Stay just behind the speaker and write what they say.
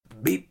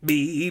beep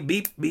beep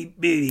beep beep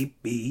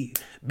beep beep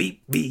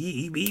beep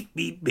beep beep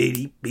beep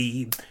beep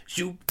beep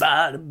shoot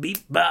ba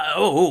beep ba.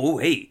 Oh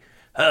hey,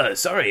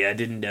 sorry I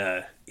didn't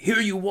hear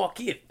you walk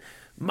in.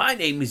 My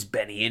name is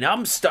Benny and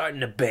I'm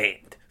starting a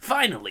band.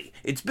 Finally,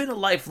 it's been a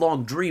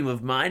lifelong dream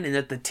of mine, and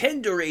at the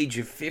tender age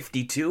of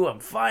 52, I'm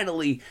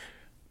finally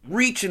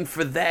reaching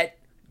for that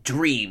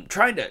dream,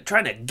 trying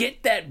to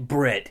get that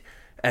bread,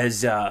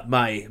 as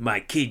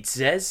my kid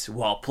says,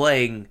 while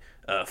playing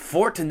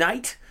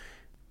Fortnite.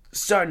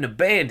 Starting a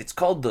band. It's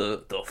called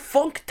the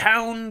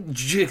Funktown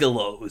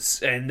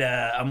Gigolos, and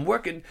I've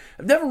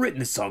never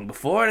written a song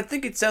before, and I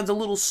think it sounds a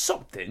little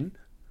something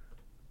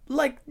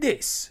like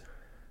this.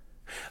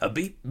 A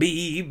beep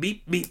beep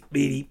beep beep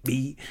beep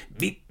beep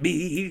beep beep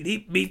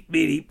beep beep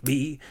beep beep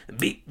beep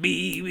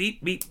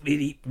beep beep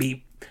beep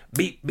beep.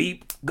 Beep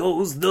beep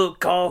goes the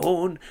car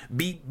horn.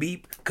 Beep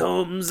beep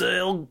comes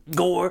Al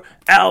Gore.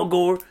 Al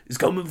Gore is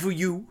coming for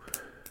you.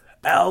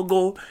 Al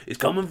Gore is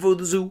coming for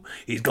the zoo.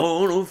 He's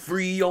gonna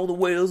free all the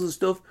whales and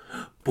stuff.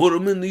 Put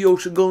them in the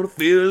ocean, gonna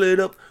fill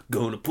it up.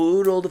 Gonna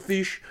put all the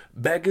fish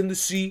back in the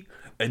sea.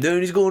 And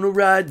then he's gonna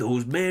ride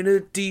those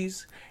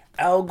manatees.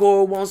 Al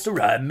Gore wants to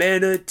ride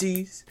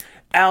manatees.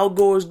 Al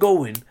Gore's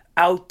going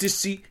out to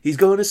sea. He's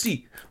gonna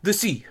see the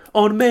sea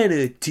on a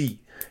manatee.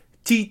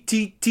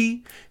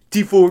 T-T-T.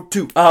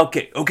 T42.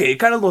 Okay. It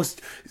kind of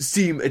lost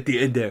steam at the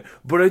end there,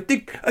 but I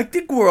think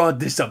we're on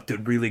to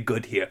something really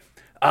good here.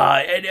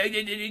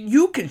 And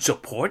you can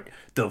support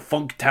the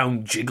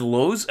Funktown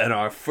Gigolos and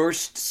our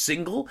first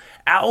single,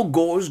 Al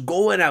Gore's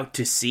Going Out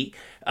to Sea,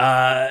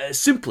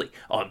 simply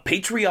on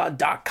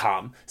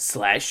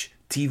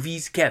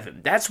patreon.com/TV's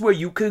Kevin. That's where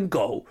you can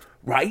go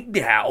right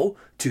now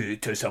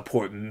to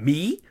support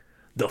me,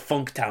 the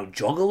Funktown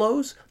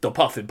Juggalos, the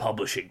Puffin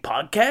Publishing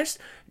Podcast,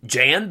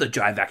 Jan, the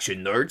Drive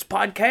Action Nerds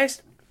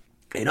Podcast,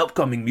 an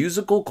upcoming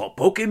musical called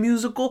Poke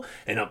Musical,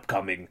 an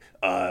upcoming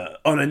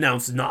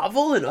unannounced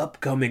novel, an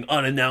upcoming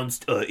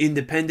unannounced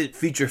independent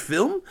feature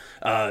film,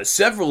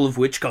 several of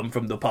which come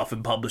from the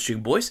Puffin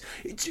Publishing Boys.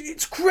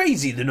 It's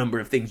crazy the number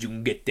of things you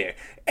can get there.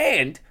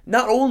 And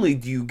not only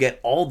do you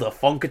get all the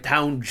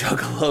Funktown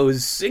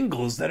Juggalos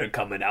singles that are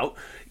coming out,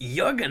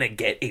 you're gonna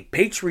get a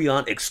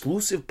Patreon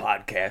exclusive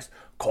podcast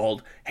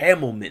called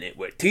Hamill Minute,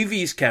 where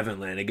TV's Kevin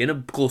Lanigan,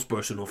 a close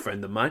personal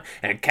friend of mine,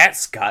 and Kat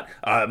Scott,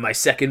 my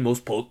second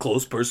most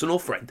close personal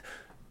friend,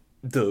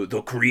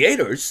 the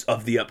creators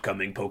of the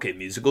upcoming Poke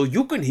Musical,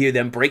 you can hear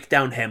them break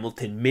down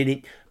Hamilton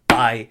minute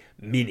by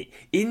minute.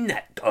 Isn't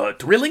that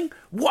thrilling?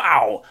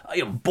 Wow, I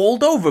am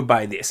bowled over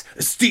by this.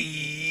 Strike!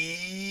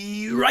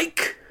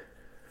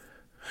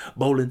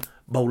 Bowling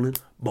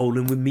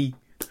with me.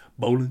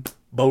 Bowling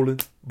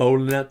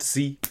out to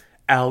sea.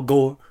 Al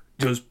Gore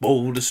just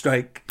bowled a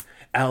strike.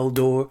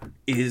 Aldor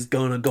is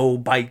gonna go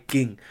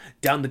biking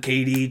down the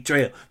Katy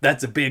Trail.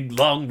 That's a big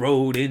long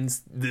road in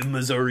the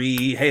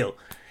Missouri. Hail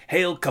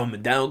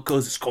coming down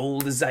 'cause it's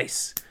cold as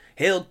ice.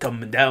 Hail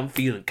coming down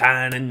feeling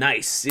kinda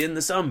nice in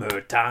the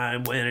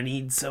summertime when I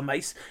need some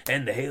ice.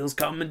 And the hail's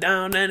coming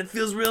down and it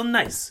feels real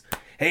nice.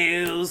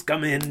 Hail's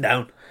coming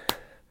down.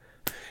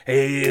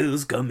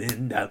 Hail's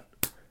coming down.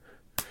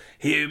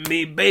 Hear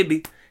me,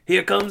 baby.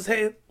 Here comes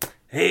hail.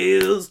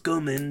 Hail's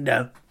coming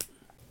down.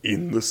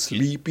 In the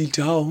sleepy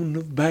town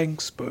of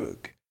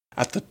Banksburg,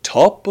 at the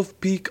top of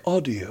peak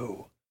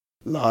audio,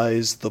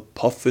 lies the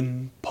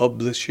Puffin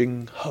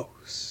Publishing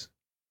House,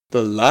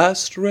 the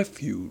last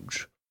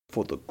refuge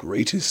for the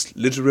greatest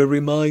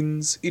literary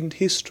minds in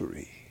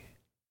history.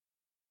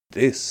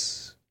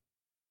 This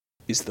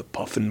is the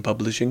Puffin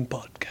Publishing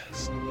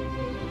Podcast.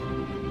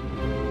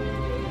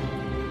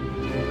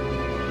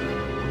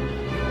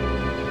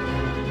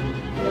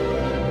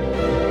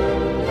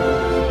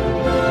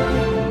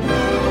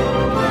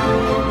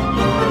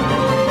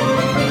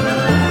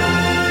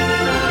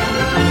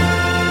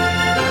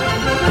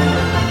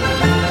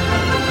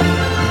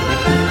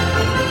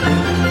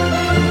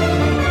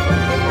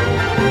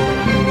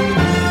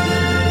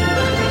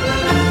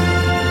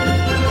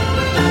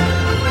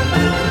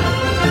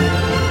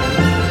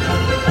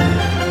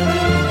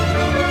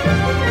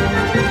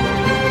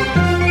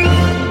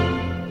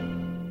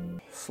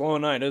 Slow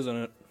night, isn't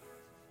it?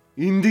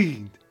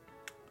 Indeed.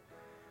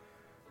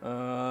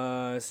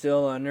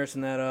 Still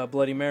nursing that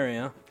Bloody Mary,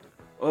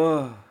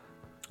 huh?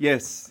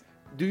 Yes.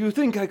 Do you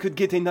think I could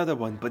get another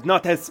one, but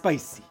not as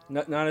spicy?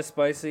 Not as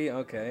spicy?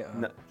 Okay.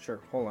 No. Sure.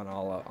 Hold on,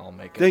 I'll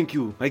make it. Thank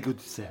you, my good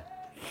sir.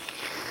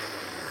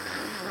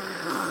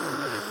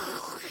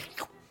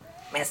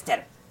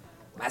 Master,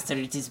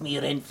 it is me,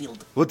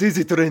 Renfield. What is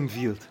it,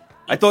 Renfield?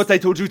 I thought I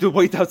told you to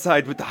wait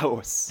outside with the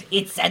horse.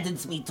 It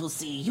saddens me to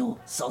see you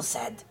so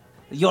sad.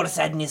 Your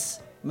sadness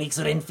makes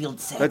Renfield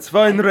sad. That's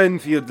fine,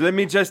 Renfield. Let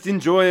me just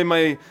enjoy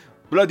my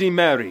Bloody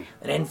Mary.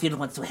 Renfield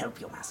wants to help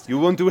you, Master. You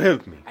want to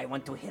help me? I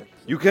want to help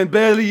you. You can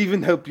barely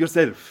even help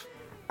yourself.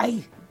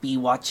 I be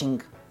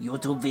watching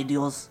YouTube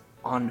videos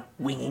on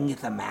winging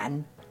the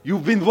man.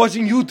 You've been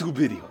watching YouTube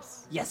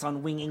videos. Yes,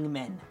 on winging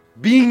men.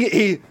 Being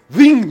a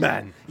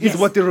wingman is Yes,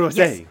 what you're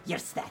saying.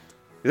 Yes, that.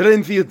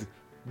 Renfield,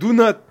 do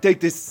not take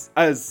this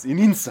as an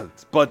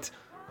insult, but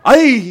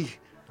I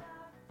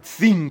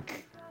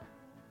think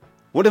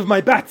one of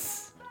my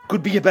bats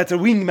could be a better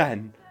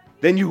wingman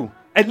than you.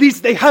 At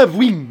least they have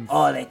wings.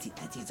 Oh, that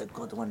is a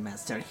good one,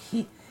 Master.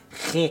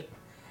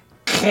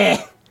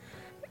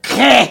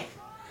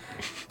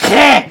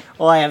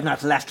 Oh, I have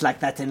not laughed like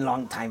that in a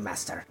long time,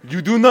 Master.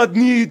 You do not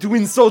need to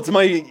insult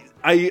my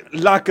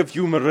lack of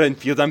humor,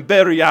 Renfield. I'm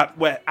very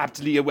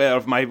aptly aware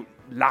of my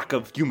lack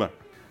of humor.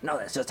 No,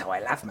 that's just how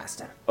I laugh,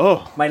 Master.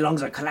 Oh, My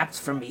lungs are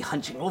collapsed from me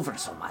hunching over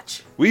so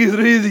much. we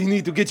really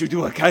need to get you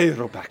to a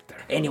chiropractor.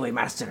 Anyway,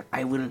 Master,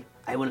 I will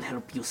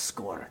help you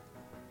score.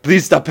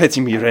 Please stop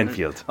petting me,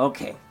 Renfield.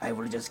 Okay, I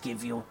will just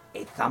give you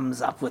a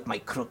thumbs up with my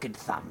crooked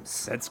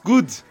thumbs. That's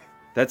good.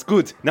 That's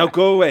good. Now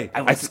go away.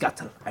 I will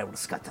scuttle.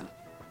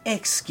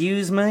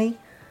 Excuse me?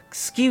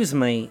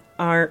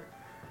 Are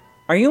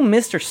you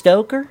Mr.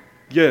 Stoker?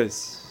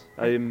 Yes,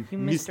 I am You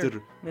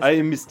Mr. Mr. I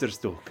am Mr.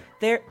 Stoker.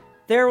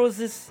 There was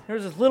this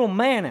little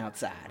man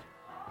outside,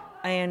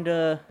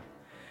 and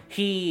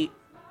he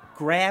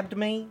grabbed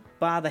me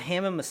by the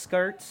hem of my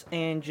skirts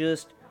and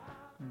just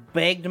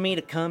begged me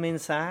to come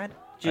inside.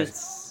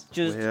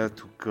 Swear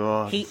to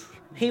God.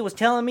 He was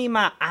telling me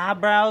my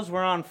eyebrows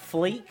were on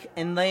fleek,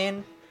 and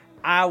then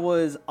I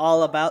was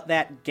all about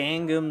that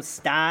Gangnam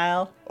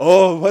style.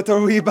 Oh, what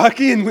are we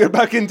back in? We're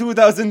back in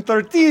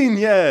 2013,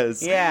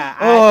 yes. Yeah.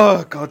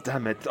 Oh, God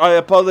damn it. I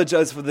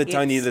apologize for the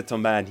tiny little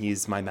man.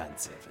 He's my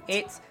manservant.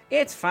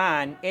 It's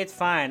fine.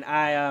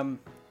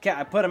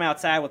 I put him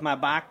outside with my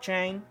bike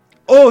chain.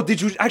 Oh, did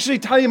you actually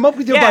tie him up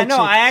with your bike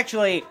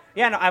chain?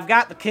 I've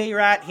got the key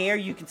right here.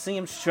 You can see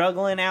him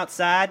struggling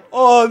outside.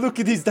 Oh, look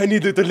at his tiny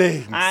little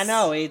legs. I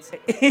know, it's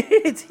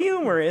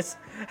humorous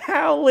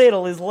how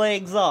little his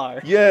legs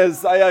are.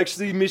 Yes, I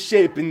actually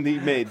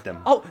misshapenly made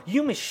them. Oh,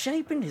 you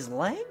misshapen his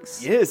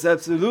legs? Yes,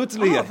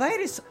 absolutely. Oh,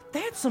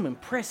 that's some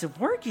impressive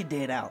work you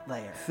did out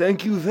there.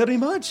 Thank you very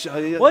much.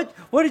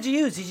 What did you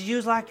use? Did you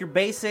use like your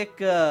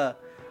basic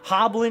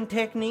hobbling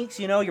techniques,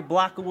 your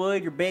block of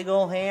wood, your big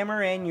old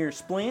hammer, and your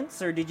splints,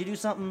 or did you do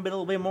something a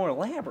little bit more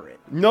elaborate?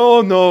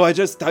 No, I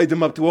just tied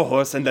him up to a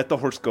horse and let the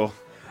horse go.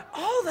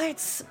 Oh,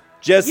 that's...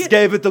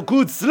 Gave it a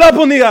good slap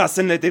on the ass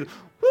and let it...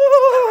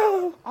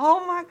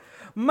 Oh,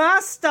 my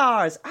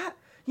stars.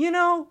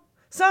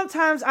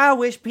 Sometimes I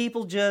wish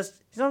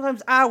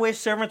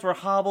servants were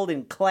hobbled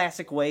in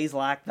classic ways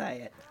like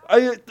that.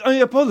 I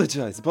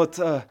apologize, but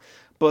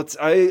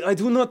I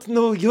do not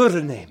know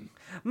your name.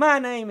 My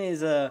name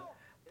is,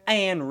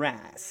 Anne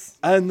Rice.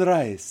 Anne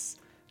Rice.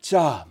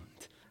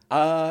 Charmed.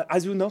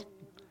 As you know,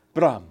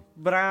 Bram.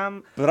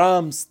 Bram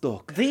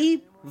Stoker.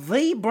 The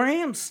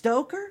Bram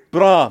Stoker?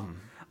 Bram.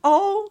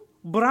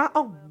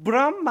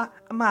 Bram,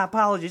 my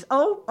apologies.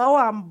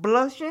 I'm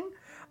blushing.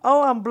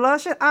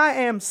 I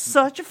am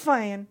such a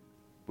fan.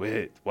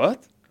 Wait,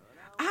 what?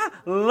 I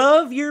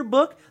love your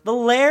book, The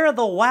Lair of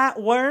the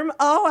White Worm.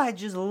 Oh, I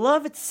just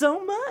love it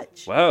so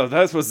much. Wow,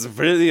 that was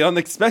really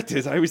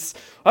unexpected. I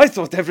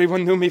thought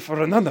everyone knew me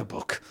for another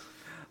book.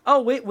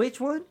 Oh, wait, which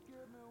one?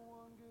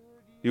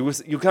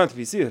 You can't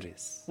be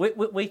serious.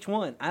 Which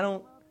one? I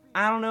don't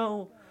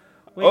know.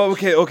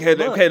 Okay.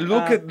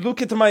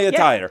 Look at my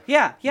attire.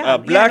 Yeah.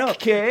 Black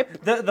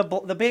cape.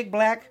 The big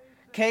black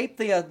cape,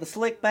 the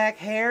slick back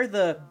hair,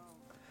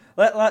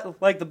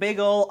 like the big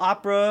old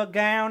opera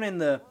gown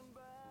and the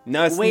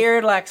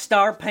weird like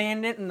star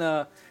pendant and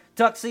the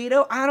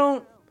tuxedo. I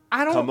don't.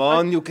 Come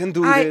on, you can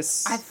do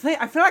this. I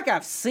feel like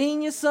I've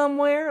seen you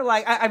somewhere.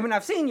 Like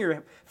I've seen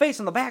your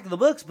face on the back of the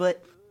books,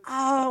 but.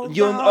 Oh,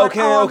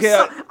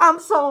 okay. I'm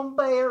so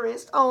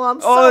embarrassed.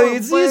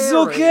 Embarrassed.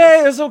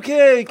 It's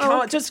okay.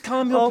 Just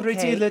calm your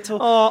pretty little.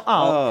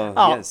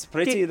 Yes,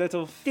 pretty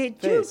little Did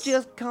face. you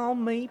just call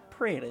me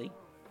pretty?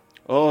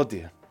 Oh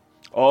dear.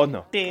 Oh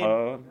no.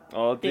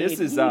 This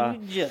is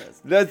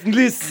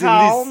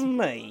listen.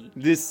 Me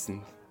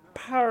Listen.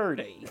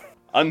 pretty?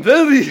 I'm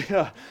very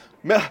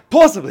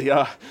possibly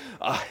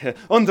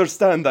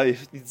understand.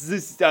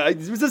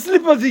 It was a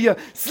slip of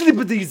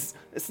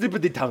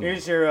the tongue.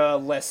 Here's your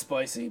less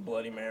spicy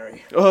Bloody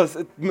Mary. Oh,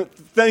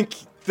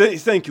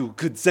 thank you,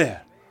 good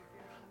sir.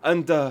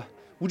 And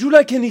would you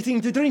like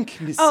anything to drink,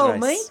 Miss Oh,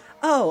 Rice? me?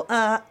 Oh,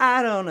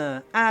 I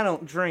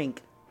don't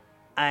drink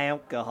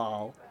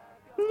alcohol.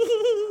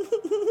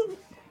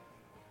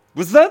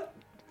 That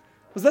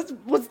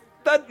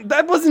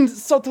wasn't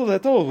subtle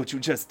at all. What you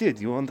just did,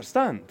 you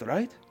understand,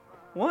 right?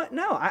 What?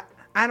 No,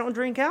 I don't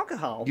drink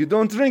alcohol. You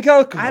don't drink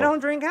alcohol. I don't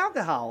drink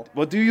alcohol.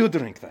 What do you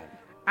drink then?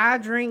 I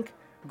drink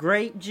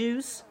grape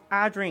juice.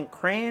 I drink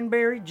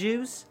cranberry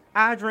juice.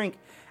 I drink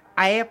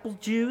apple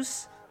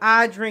juice.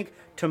 I drink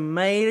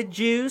tomato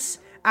juice.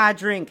 I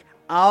drink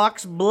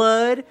ox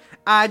blood.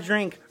 I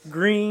drink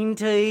green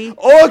tea.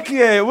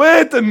 Okay,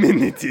 wait a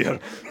minute here.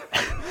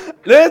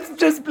 Let's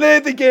just play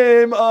the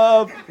game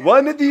of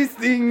one of these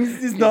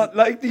things is not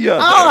like the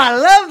other. Oh, I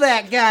love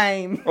that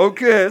game.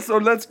 Okay, so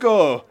let's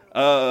go.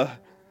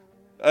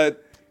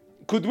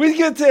 Could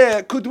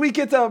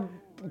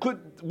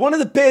one of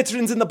the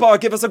patrons in the bar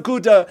give us a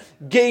good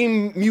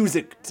game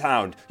music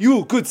sound?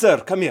 You, good sir,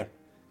 come here.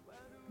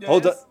 Yes.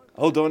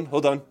 Hold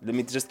on. Let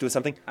me just do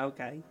something.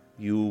 Okay.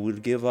 you will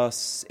give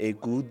us a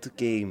good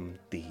game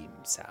theme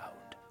sound.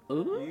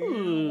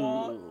 You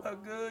want a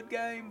good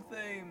game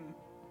theme?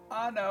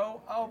 I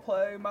know. I'll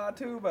play my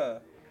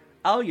tuba.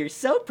 Oh, you're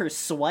so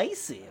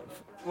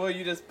persuasive. Well,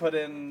 you just put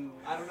in.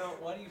 I don't know.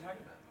 What are you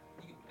talking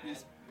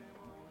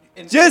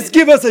about? Just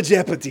give us a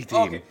Jeopardy theme.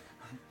 Okay.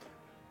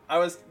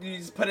 You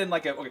just put in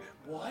like a. Okay.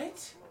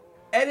 What?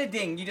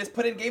 Editing. You just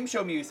put in game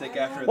show music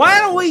after. Why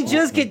don't we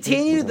just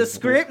continue the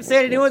script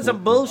instead of doing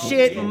some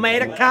bullshit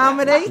meta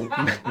comedy?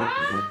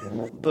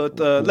 But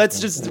let's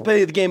just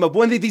play the game of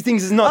one of these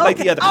things is not like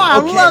the other. Oh, I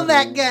Okay. love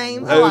that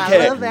game. Oh,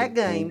 Okay. I love that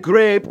game.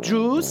 Grape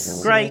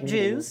juice, Grape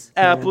juice,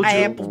 apple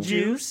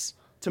juice,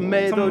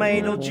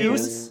 tomato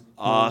juice,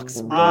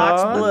 ox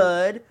ox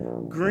blood,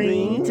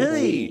 green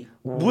tea.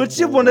 Which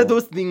of one of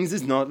those things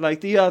is not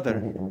like the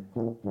other?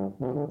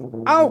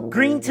 Oh,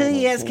 green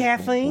tea has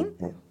caffeine?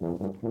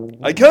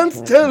 I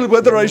can't tell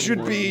whether I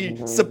should be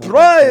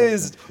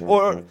surprised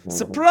or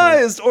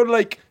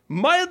like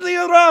mildly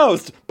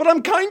aroused, but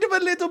I'm kind of a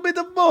little bit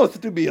of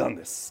both, to be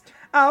honest.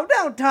 Oh,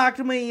 don't talk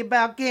to me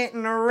about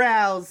getting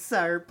aroused,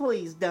 sir.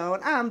 Please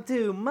don't. I'm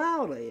too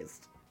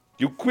modest.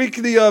 You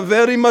quickly are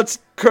very much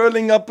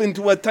curling up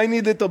into a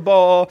tiny little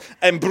ball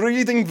and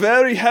breathing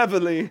very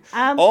heavily,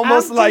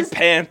 almost I'm like just-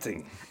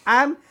 panting.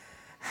 I'm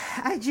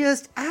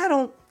just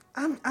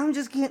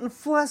getting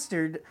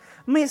flustered.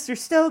 Mr.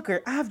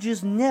 Stoker, I've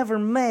just never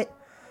met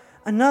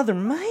another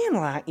man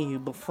like you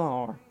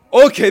before.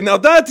 Okay, now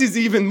that is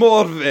even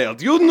more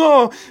veiled. You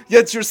know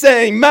that you're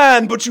saying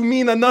man, but you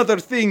mean another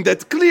thing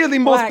that clearly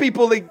most Like-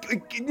 people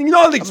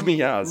acknowledge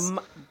me as.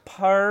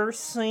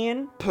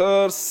 Person,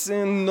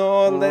 Person,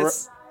 no,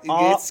 let's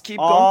keep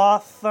going.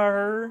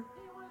 author,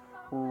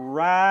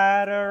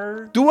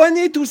 writer, Do I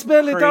need to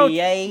spell it out?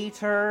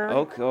 creator,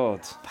 Oh,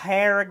 God.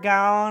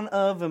 paragon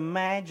of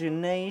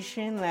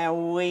imagination that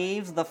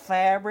weaves the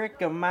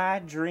fabric of my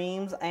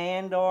dreams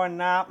and or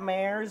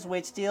nightmares,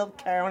 which still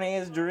count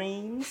as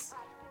dreams.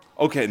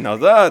 Okay, now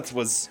that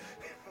was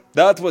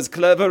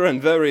clever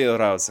and very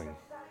arousing.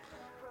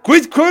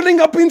 Quit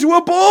curling up into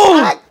a ball!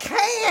 I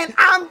can't!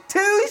 I'm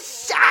too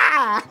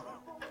shy!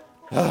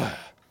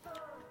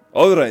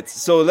 Alright,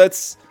 so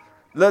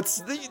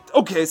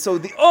okay, so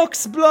the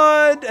ox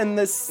blood and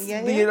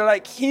the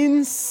like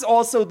hints,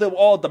 also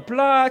all the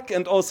black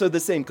and also the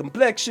same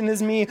complexion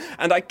as me,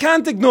 and I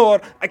cannot ignore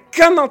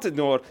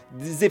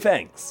the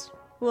fangs.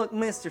 Look,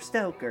 Mr.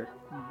 Stoker,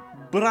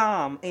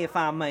 Bram, if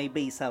I may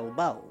be so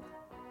bold.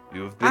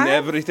 You have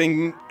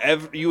been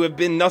you have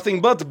been nothing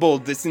but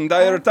bold this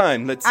entire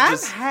time.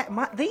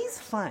 These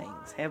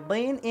fangs have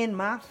been in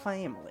my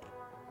family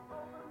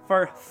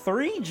for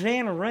 3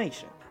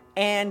 generations.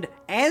 And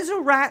as a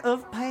rite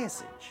of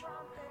passage,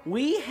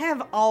 we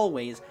have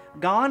always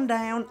gone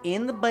down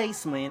in the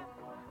basement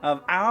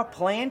of our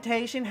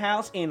plantation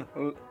house in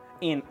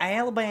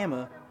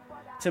Alabama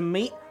to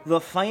meet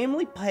the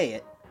family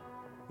pet,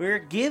 where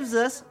it gives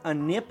us a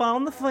nip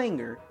on the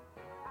finger,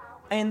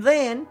 and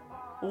then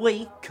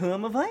we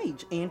come of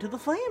age into the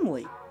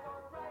family.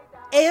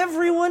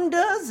 Everyone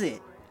does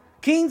it.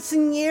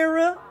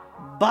 Quinceañera,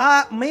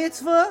 bat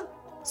mitzvah.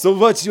 So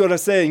what you are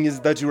saying is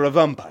that you're a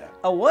vampire.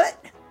 A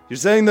what? You're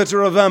saying that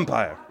you're a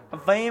vampire. A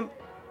vampire.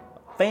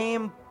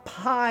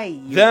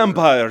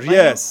 Vampire,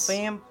 yes.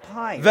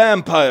 Vampire.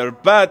 Vampire,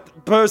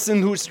 bad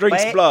person who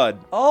drinks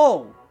blood.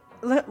 Oh,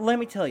 let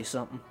me tell you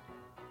something.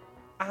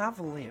 I've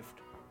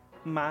lived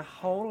my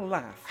whole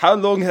life. How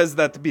long has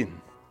that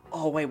been?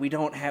 Oh wait, we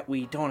don't have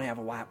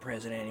a white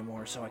president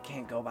anymore, so I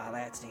can't go by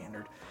that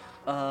standard.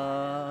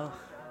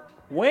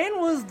 When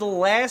was the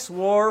last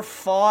war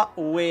fought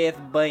with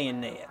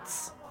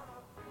bayonets?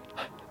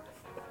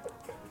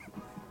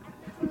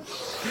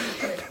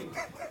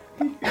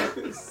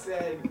 You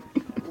said.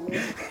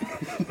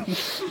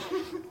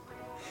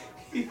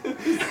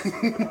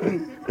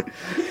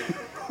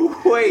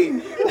 Wait,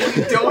 we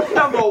don't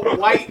have a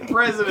white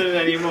president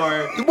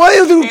anymore. Why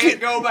are you Can't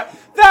go back.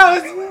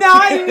 That was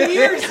 9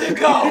 years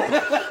ago.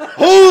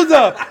 Hold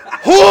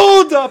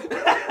up!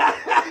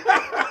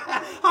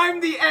 I'm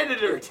the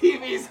editor.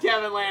 TV's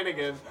Kevin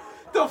Lanigan.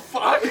 The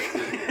fuck?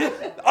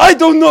 I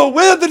don't know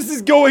where this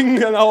is going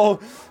at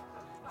all.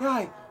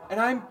 Right, and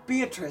I'm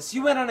Beatrice.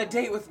 You went on a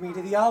date with me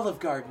to the Olive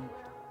Garden.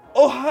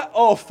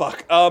 Oh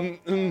fuck. Oh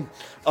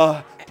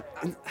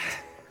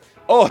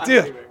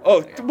dear.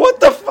 Oh, what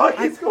the fuck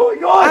is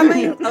going on? I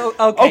mean,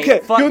 okay.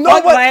 Fuck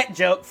that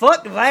joke.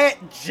 Fuck that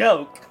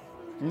joke.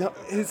 No,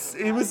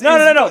 it was.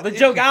 No. The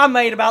joke I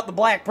made about the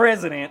black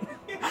president.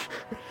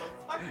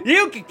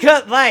 You can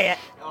cut that.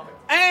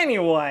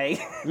 Anyway.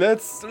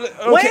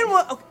 Okay.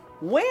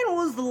 When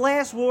was the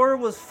last war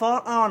was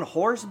fought on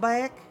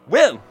horseback?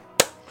 Well,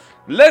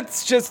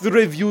 let's just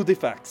review the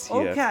facts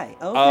here. Okay.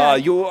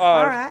 You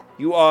are. All right.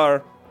 You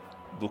are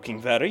looking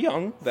very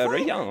young,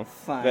 very young,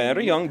 Fine.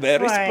 very young,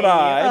 very Fine.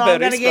 spry, Oh, very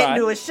I'm gonna spry. get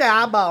into a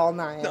shy ball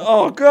now.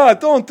 Oh God!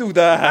 Don't do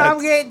that. I'm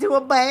getting to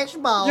a bash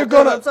ball. You're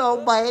gonna- I'm so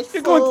bashful.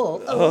 You're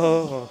going.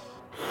 Oh.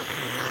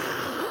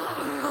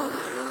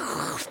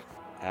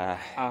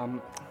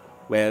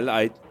 Well,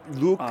 I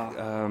look.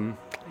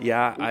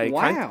 Yeah, I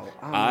Wow.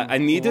 can't. I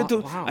needed to.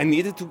 wow. I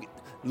needed to.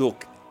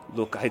 Look.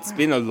 It's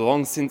been a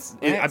long since.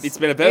 It's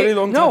been a very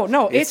long time.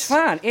 No, it's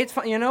fine. It's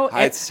fine. You know,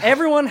 It's-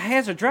 everyone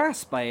has a dry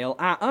spell.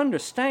 I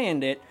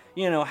understand it.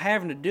 You know,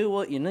 having to do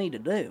what you need to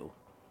do.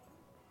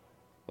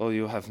 Oh,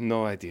 you have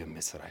no idea,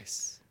 Miss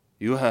Rice.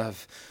 You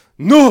have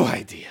no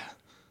idea.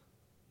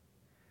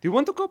 Do you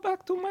want to go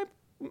back to my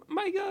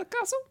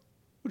castle?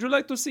 Would you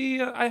like to see?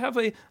 I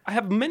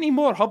have many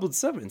more hobbled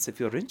servants if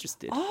you're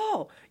interested.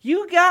 Oh,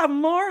 you got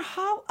more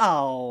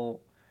Oh,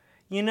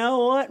 you know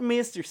what,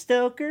 Mr.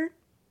 Stoker?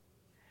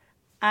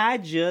 I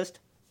just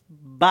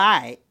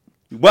bite.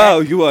 Wow,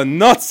 you are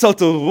not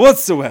subtle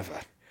whatsoever.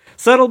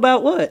 Subtle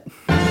about what?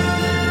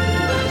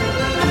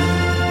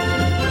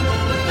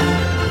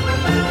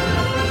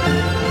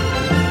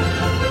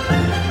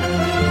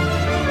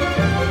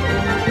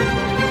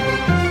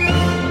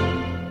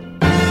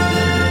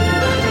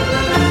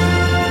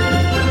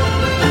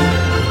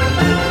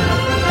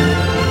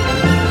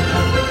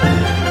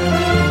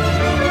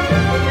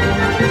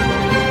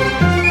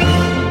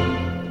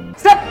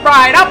 Step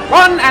right up,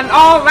 one and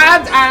all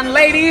lads and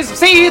ladies.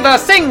 See the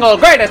single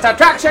greatest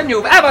attraction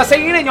you've ever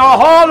seen in your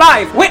whole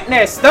life.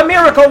 Witness the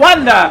miracle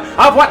wonder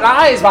of what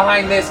lies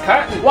behind this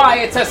curtain. Why,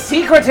 it's a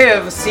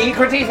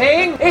secrety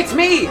thing. It's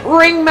me,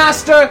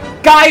 Ringmaster,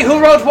 guy who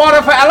wrote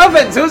Water for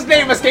Elephants, whose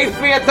name escapes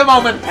me at the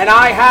moment. And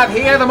I have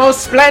here the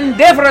most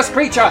splendiferous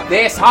creature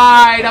this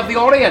side of the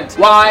Orient.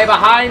 Why,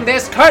 behind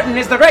this curtain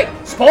is the great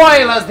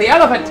Spoilers the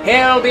Elephant.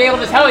 He'll be able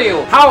to tell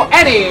you how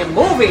any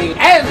movie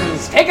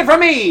ends. Take it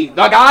from me,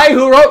 the guy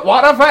who wrote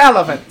Water for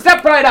Elephants.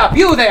 Step right up.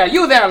 You there,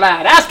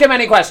 lad. Ask him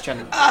any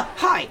question.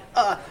 Hi,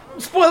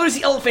 Spoilers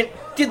the Elephant.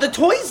 Did the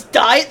toys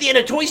die at the end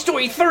of Toy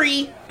Story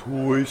 3?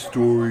 Toy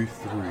Story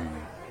 3.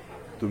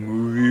 The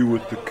movie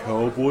with the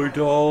cowboy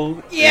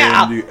doll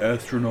Yeah. and the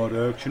astronaut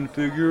action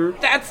figure?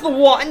 That's the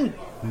one!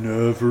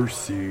 Never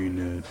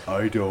seen it.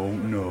 I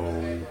don't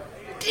know.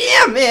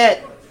 Damn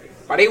it!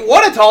 But he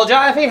would have told you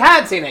if he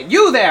had seen it.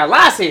 You there,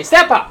 lassie,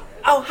 step up.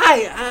 Oh,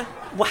 hi.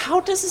 Well, how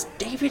does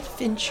David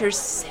Fincher's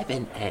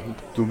 7 end?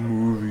 The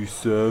movie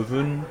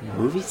 7?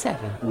 Movie 7?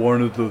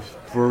 One of the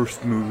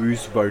first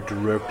movies by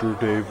director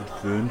David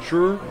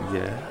Fincher?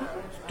 Yeah.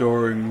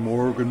 Starring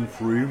Morgan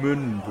Freeman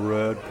and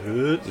Brad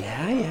Pitt?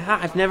 Yeah.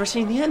 I've never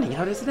seen the ending.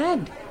 How does it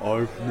end?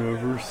 I've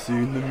never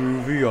seen the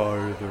movie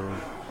either.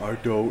 I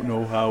don't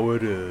know how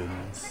it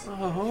ends.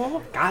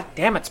 Oh, God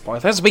damn it,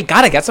 Spoilers. We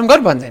gotta get some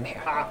good ones in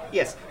here.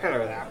 Yes, hello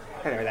there.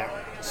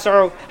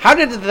 So, how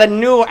did the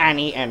new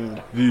Annie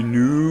end? The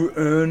new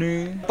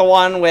Annie? The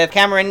one with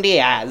Cameron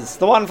Diaz.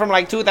 The one from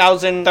like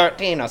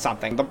 2013 or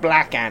something. The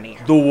Black Annie.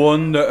 The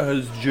one that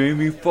has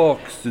Jamie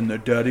Foxx in the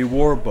Daddy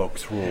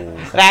Warbucks role.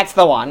 That's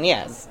the one,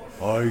 yes.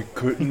 I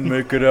couldn't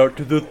make it out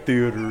to the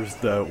theaters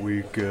that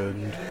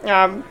weekend.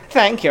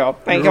 Thank you.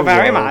 Thank you You're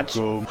very much.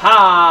 welcome.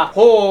 Ha,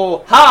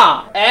 ho,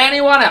 ha.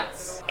 Anyone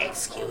else?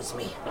 Excuse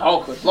me.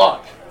 Oh, good Lord.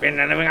 Been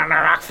living on a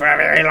rock for a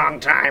very long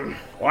time.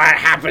 What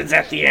happens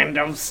at the end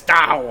of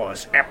Star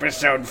Wars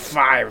Episode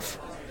 5?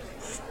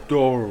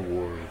 Star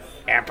Wars.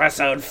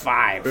 Episode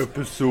 5.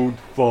 Episode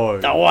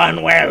 5. The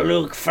one where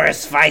Luke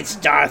first fights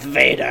Darth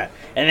Vader,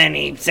 and then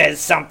he says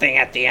something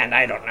at the end.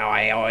 I don't know.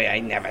 I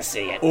never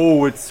see it.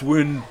 Oh, it's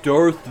when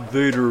Darth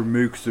Vader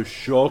makes a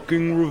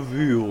shocking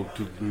reveal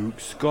to Luke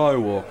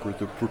Skywalker,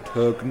 the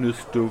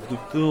protagonist of the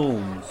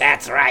films.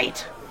 That's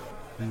right.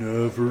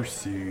 Never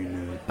seen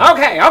it.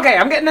 Okay,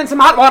 I'm getting in some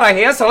hot water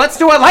here, so let's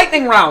do a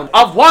lightning round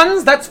of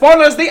ones that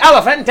Spoilers the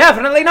Elephant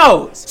definitely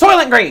knows.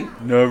 Soylent Green,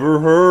 Never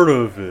heard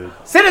of it.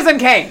 Citizen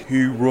Kane,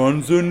 He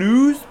runs a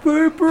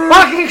newspaper?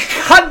 fucking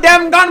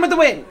goddamn Gone with the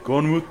Wind.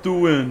 Gone with the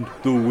wind.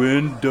 The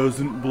wind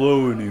doesn't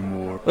blow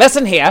anymore.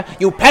 Listen here,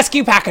 you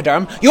pesky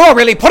pachyderm, you're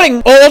really putting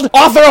old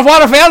author of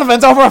Water for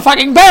Elephants over a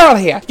fucking barrel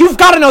here. You've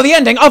got to know the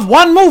ending of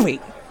one movie.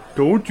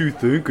 Don't you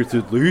think it's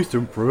at least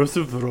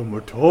impressive that I'm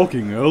a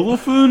talking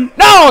elephant?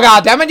 No,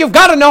 goddammit, you've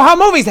got to know how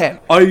movies end.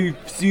 I've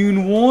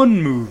seen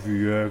one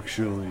movie,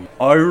 actually.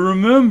 I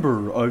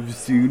remember I've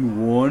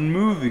seen one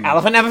movie.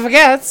 Elephant never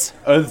forgets.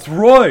 That's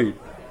right.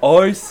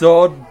 I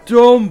saw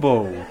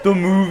Dumbo, the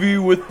movie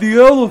with the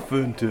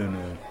elephant in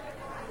it.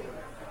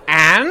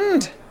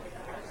 And?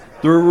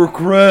 There were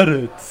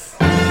credits.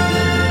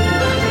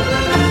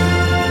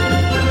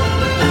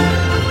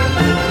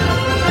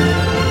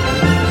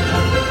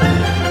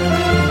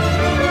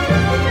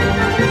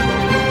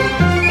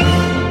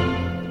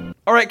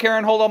 All right,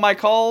 Karen, hold all my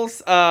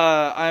calls.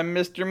 I'm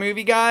Mr.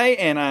 Movie Guy,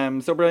 and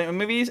I'm so brilliant with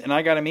movies, and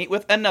I gotta meet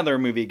with another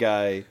movie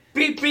guy.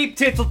 Beep beep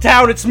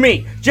Tittletown, it's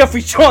me,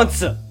 Jeffrey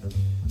Chauncey.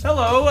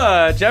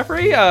 Hello,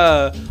 Jeffrey.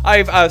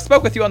 I've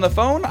spoke with you on the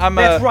phone.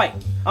 That's right.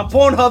 I'm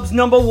Pornhub's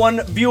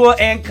 #1 viewer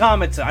and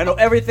commenter. I know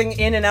everything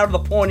in and out of the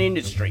porn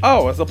industry.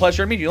 Oh, it's a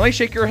pleasure to meet you. Let me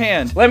shake your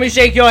hand. Let me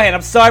shake your hand.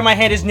 I'm sorry my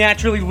hand is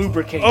naturally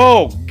lubricated.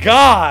 Oh,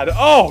 God.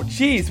 Oh,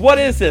 jeez. What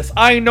is this?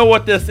 I know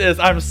what this is.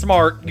 I'm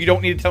smart. You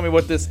don't need to tell me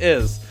what this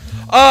is.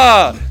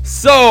 What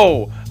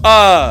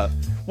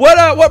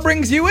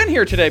brings you in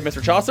here today,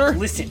 Mr. Chaucer?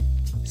 Listen,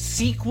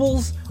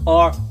 sequels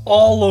are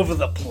all over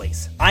the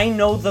place. I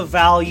know the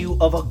value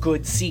of a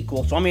good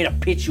sequel, so I'm going to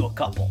pitch you a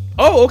couple.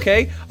 Oh,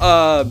 okay.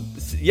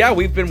 Yeah,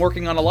 we've been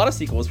working on a lot of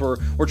sequels.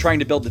 We're trying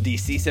to build the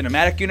DC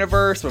cinematic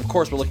universe. Of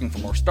course, we're looking for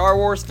more Star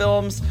Wars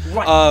films.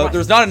 Right.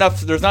 There's not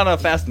enough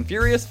Fast and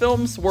Furious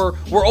films. We're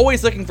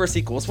always looking for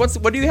sequels.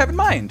 What do you have in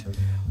mind?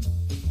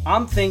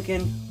 I'm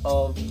thinking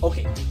of all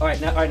right.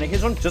 Now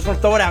here's one. Just want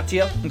to throw it out to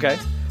you. Okay.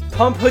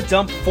 Pump Her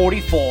Dump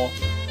 44.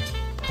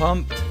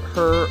 Pump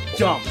Her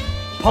Dump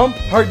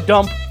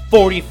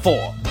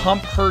 44.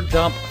 Pump Her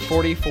Dump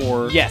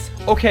 44. Yes.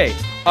 Okay.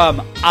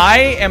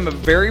 I am a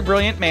very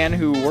brilliant man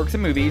who works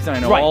in movies, and I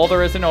know all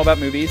there is to know about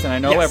movies, and I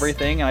know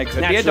everything, and I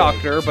could be a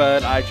doctor,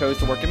 but I chose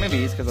to work in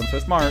movies because I'm so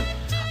smart.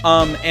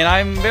 And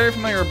I'm very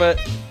familiar, but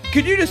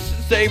could you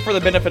just say, for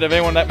the benefit of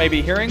anyone that may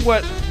be hearing,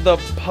 what the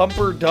Pump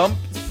Her Dump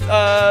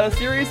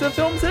series of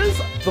films is?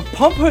 The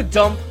Pump Her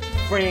Dump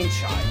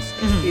franchise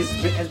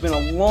has been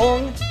a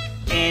long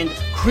and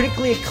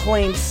critically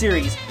acclaimed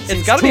series.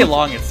 It's got to be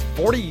long. It's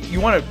 40.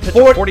 You want to pitch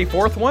a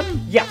 44th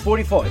one? Yeah,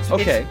 44.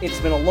 Okay. It's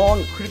been a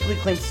long, critically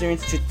acclaimed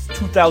series since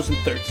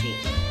 2013.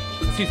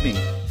 Excuse me,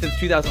 since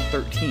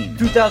 2013.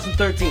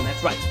 2013,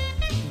 that's right.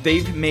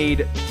 They've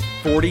made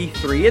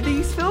 43 of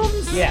these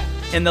films? Yeah.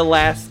 In the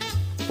last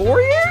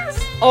 4 years?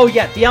 Oh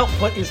yeah, the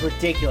output is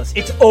ridiculous.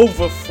 It's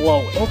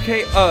overflowing.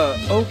 Okay.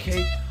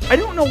 I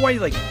don't know why,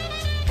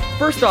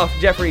 first off,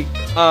 Jeffrey,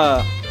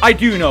 I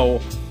do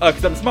know,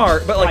 because I'm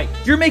smart, but,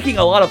 you're making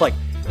a lot of,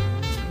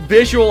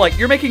 visual,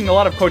 you're making a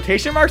lot of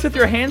quotation marks with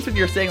your hands when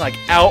you're saying,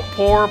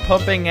 outpour,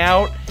 pumping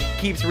out,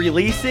 keeps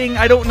releasing.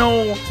 I don't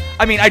know.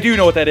 I mean, I do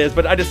know what that is,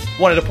 but I just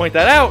wanted to point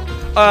that out.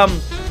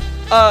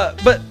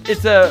 But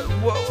it's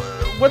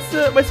what's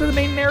the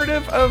main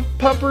narrative of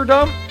Pump or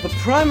Dump? The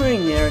primary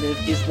narrative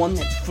is one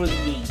that's for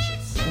the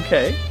ages.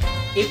 Okay.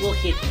 It will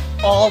hit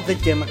all the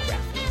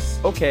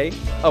demographics. Okay.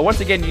 Once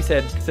again, you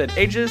said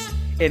ages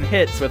and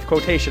hits with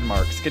quotation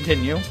marks.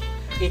 Continue.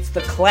 It's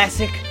the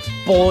classic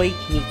boy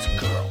meets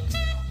girl.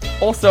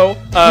 Also,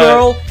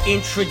 girl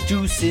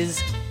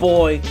introduces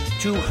boy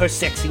to her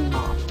sexy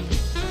mom.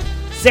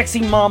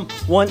 Sexy mom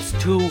wants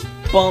to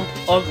bump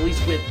uglies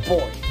with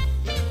boy.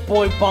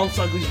 Boy bumps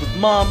uglies with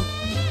mom.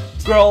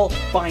 Girl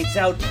finds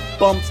out,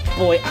 bumps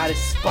boy out of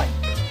spite.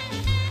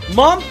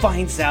 Mom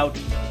finds out,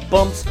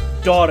 bumps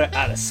daughter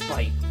out of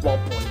spite while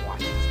boy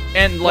watches.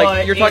 And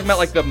you're talking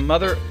about the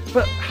mother,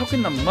 but how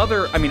can the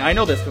mother? I mean, I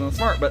know this because I'm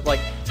smart, but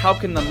how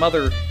can the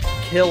mother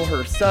kill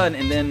her son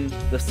and then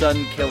the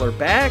son kill her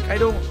back?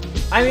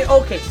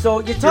 Okay, so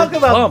you're talking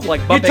about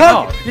bumping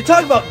off. You're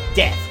talking about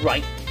death,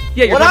 right?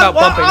 Yeah, you're talking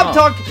about bumping off.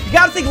 You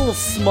gotta think a little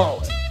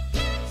smaller.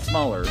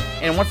 Smaller,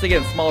 and once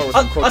again, smaller with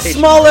some quotation. A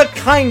smaller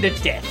kind of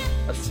death.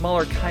 A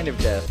smaller kind of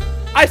death.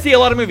 I see a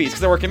lot of movies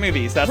because I work in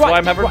movies. That's why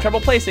I'm having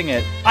trouble placing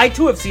it. I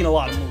too have seen a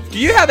lot of movies. Do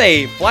you have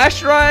a flash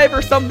drive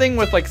or something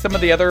with some of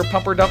the other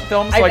Pump or Dump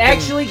films? I've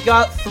actually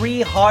got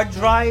 3 hard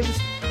drives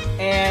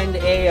and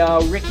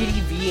a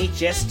rickety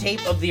VHS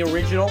tape of the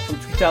original from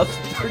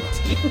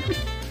 2013.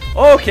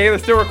 Okay, they're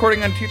still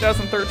recording on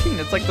 2013.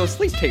 It's like those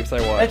sleep tapes I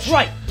watched. That's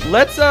right.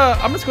 Let's,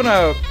 I'm just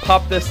gonna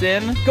pop this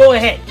in. Go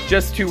ahead.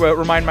 Just to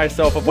remind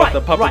myself of what the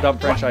Pump or Dump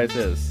franchise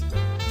is.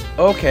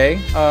 Okay,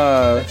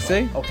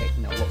 see? Okay,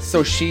 no, look.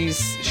 So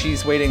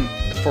she's waiting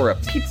for a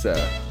pizza.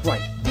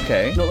 Right.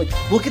 Okay. No,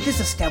 look at this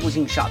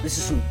establishing shot. This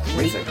is some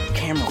great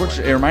camera work.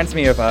 It reminds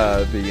me of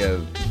that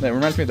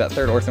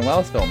third Orson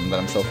Welles film that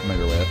I'm so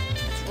familiar with.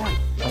 That's right.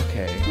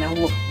 Okay. Now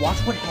look, watch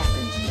what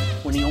happens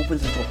when he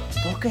opens the door.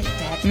 Look at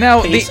that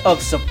face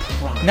of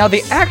surprise. Now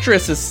the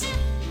actress is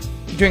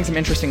doing some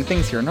interesting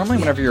things here. Normally,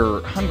 whenever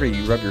you're hungry,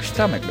 you rub your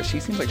stomach, but she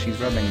seems like she's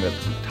rubbing the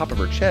top of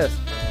her chest,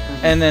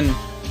 and then.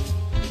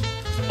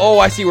 Oh,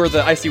 I see where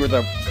the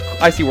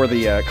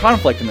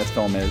conflict in this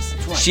film is.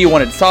 Right. She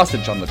wanted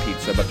sausage on the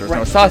pizza, but there's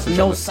no sausage.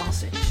 No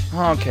sausage.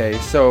 Okay,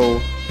 so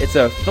it's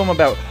a film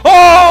about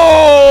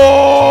oh.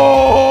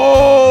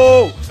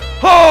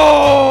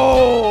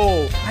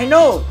 I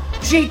know.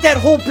 She ate that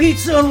whole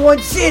pizza in one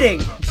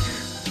sitting.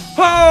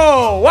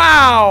 Oh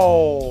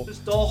wow!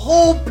 Just the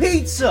whole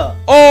pizza.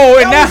 Oh,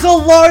 and that was a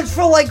large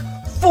for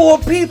 4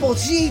 people.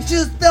 She ate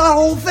just the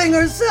whole thing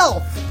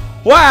herself.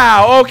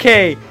 Wow.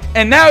 Okay.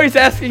 And now he's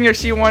asking if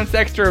she wants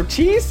extra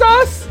cheese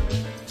sauce?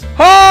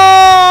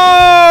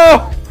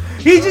 Oh!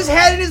 He just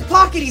had it in his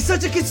pocket. He's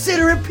such a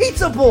considerate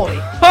pizza boy.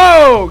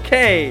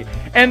 Okay.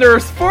 And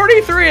there's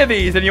 43 of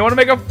these, and you want to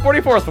make a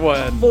 44th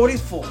one.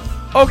 44.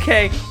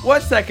 Okay.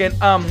 1 second.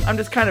 I'm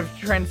just kind of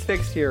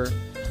transfixed here.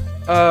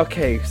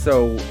 Okay,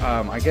 so,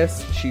 I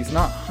guess she's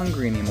not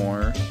hungry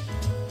anymore.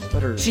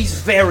 She's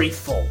very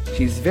full.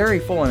 She's very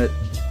full, and it...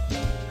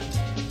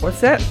 What's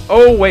that?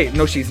 Oh, wait.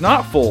 No, she's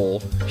not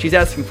full. She's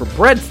asking for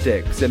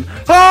breadsticks and...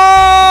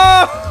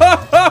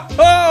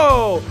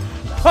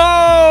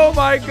 Oh,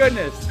 my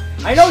goodness.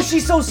 I know,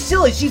 she's so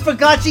silly. She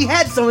forgot she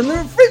had some in the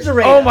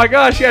refrigerator. Oh, my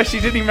gosh. Yeah, she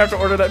didn't even have to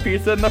order that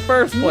pizza in the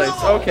first place.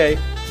 No. Okay.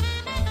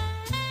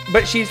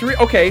 But she's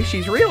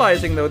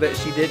realizing, though, that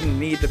she didn't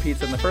need the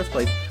pizza in the first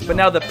place. But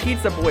now the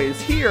pizza boy is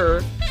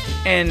here,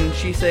 and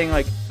she's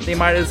saying, they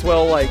might as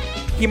well,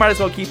 he might as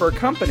well keep her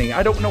company.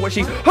 I don't know what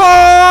she...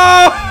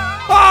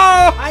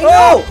 I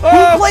know!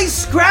 Who plays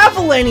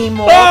Scrabble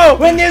anymore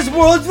when there's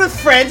Words with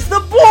Friends, the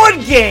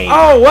board game?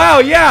 Oh, wow,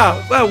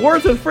 yeah.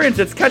 Words with Friends.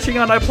 It's catching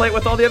on. I play it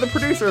with all the other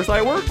producers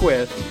I work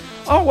with.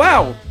 Oh,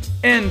 wow.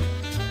 And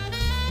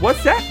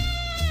what's that?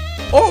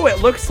 Oh, it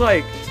looks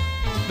like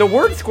the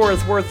word score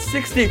is worth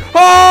 60. 67!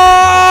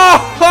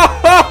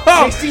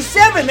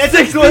 That's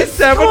 67 a good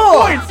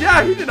score. points.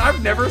 Yeah, he did.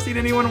 I've never seen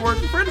anyone in Words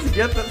with Friends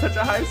get such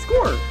a high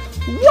score.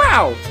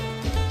 Wow.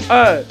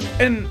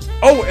 And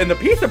the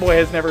Pizza Boy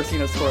has never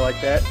seen a score like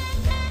that.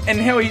 And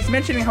how he's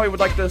mentioning how he would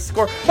like to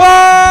score.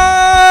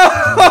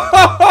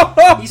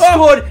 He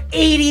scored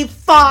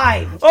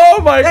 85.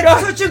 Oh my gosh.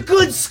 That's such a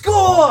good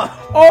score.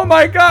 Oh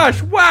my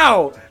gosh.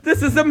 Wow.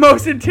 This is the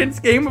most intense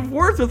game of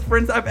Words with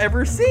Friends I've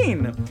ever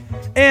seen.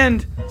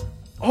 And,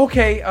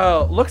 okay,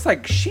 looks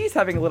like she's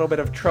having a little bit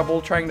of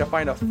trouble trying to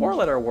find a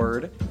 4-letter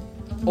word.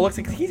 Well, looks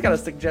like he's got a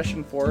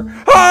suggestion for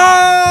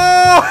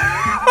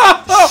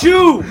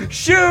shoe.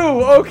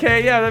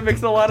 Okay, yeah, that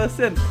makes a lot of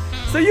sense.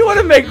 So you want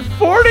to make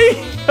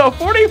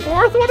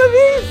 44th one of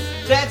these?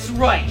 That's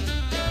right.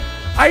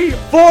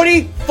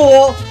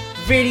 44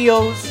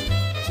 videos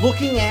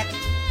looking at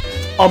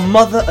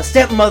a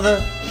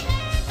stepmother,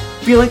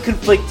 feeling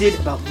conflicted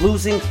about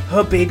losing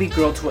her baby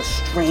girl to a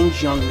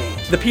strange young man.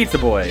 The Pizza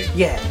Boy.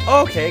 Yeah.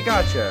 Okay,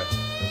 gotcha.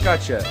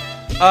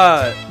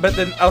 But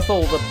then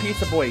also the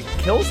Pizza Boy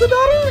kills the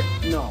daughter?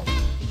 No.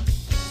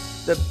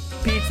 The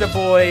Pizza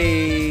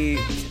Boy...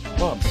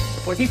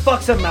 Well, he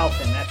fucks her mouth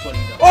in, that's what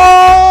he does.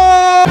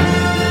 Oh!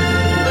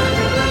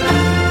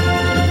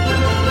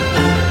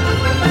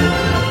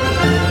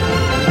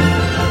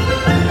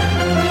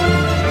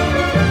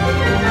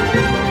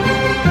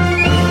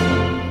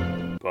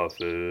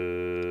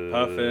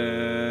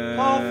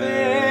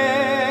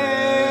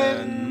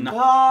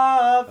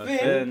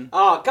 Puffin.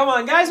 Oh, come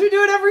on, guys, we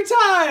do it every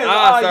time.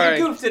 Sorry.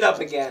 You goofed it up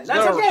again.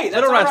 That's okay. That's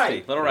little all rusty.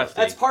 right. Little rusty.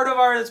 That's part of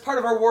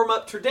our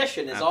warm-up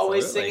tradition. Is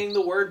always Absolutely. singing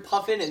the word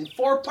puffin in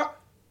 4 parts.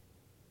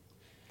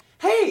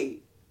 Hey,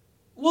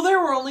 well, there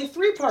were only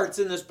 3 parts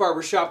in this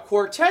barbershop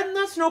quartet, and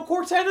that's no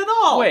quartet at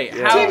all. Wait,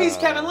 how? TV's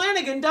Kevin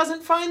Lanigan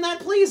doesn't find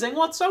that pleasing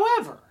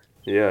whatsoever.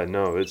 Yeah,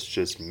 no, it's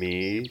just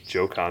me,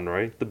 Joe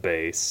Conroy, the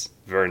bass,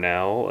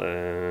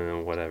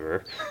 Vernell,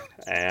 whatever,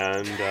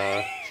 and,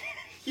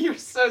 You're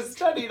so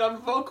studied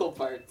on vocal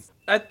parts.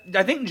 I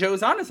think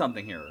Joe's onto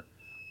something here.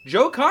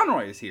 Joe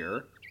Conroy's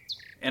here,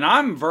 and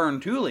I'm Vern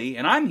Tooley,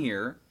 and I'm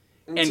here.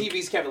 And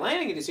TV's Kevin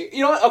Lanigan is here.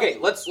 You know what? Okay,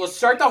 let's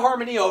start the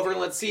harmony over and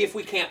let's see if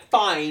we can't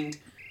find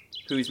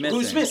who's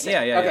missing.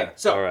 Yeah. Okay,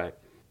 so all right.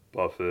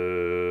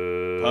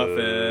 Puffin.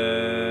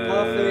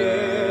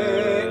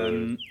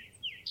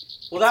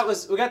 Well,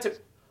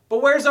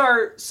 but where's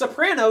our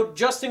soprano,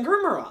 Justin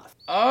Grumeroff?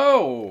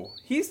 Oh,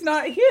 he's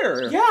not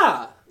here.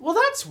 Yeah, well,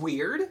 that's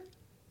weird.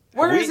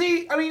 Where is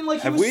he? I mean,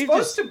 like, he was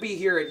supposed to be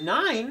here at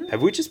 9.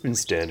 Have we just been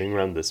standing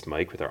around this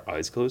mic with our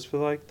eyes closed for,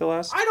 like, the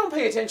last... I don't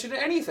pay attention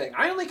to anything.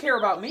 I only care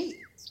about me.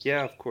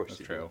 Yeah, of course.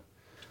 That's true.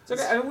 It's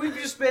okay. I mean,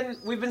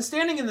 we've been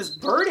standing in this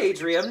bird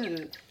atrium,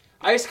 and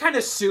I just kind of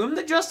assumed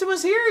that Justin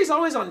was here. He's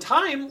always on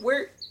time.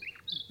 Have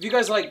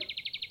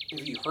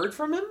you heard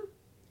from him?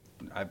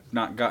 I've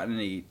not gotten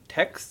any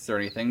texts or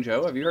anything,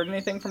 Joe. Have you heard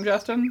anything from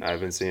Justin? I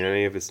haven't seen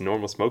any of his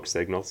normal smoke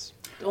signals.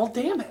 Well,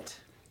 damn it.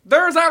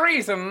 There's a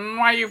reason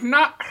why you've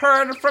not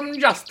heard from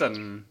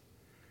Justin.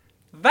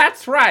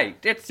 That's right,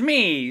 it's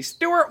me,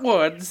 Stuart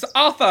Woods,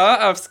 author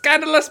of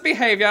Scandalous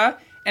Behavior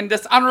and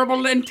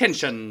Dishonorable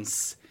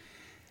Intentions.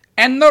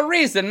 And the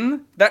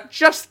reason that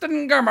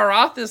Justin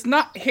Gurmeroth is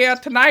not here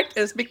tonight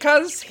is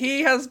because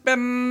he has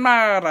been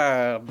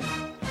murdered.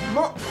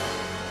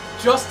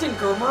 Justin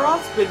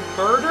Gurmeroth's been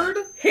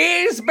murdered?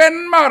 He's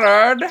been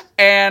murdered,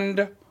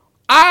 and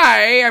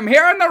I am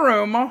here in the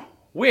room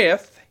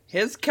with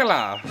his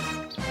killer.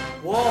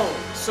 Whoa,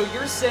 so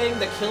you're saying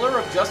the killer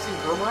of Justin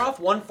Gurmeroth,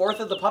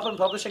 1/4 of the Puffin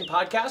Publishing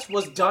Podcast,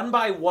 was done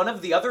by one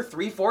of the other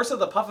 3/4 of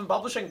the Puffin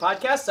Publishing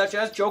Podcast, such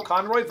as Joe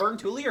Conroy, Vern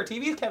Tooley, or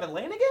TV's Kevin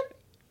Lanigan?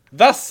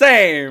 The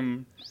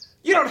same.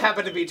 You don't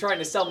happen to be trying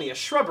to sell me a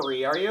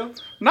shrubbery, are you?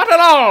 Not at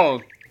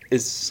all.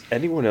 Is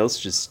anyone else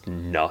just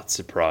not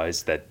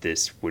surprised that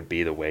this would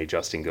be the way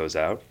Justin goes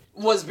out?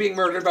 Was being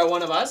murdered by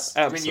one of us?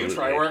 Absolutely. I mean, you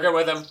try working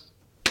with him.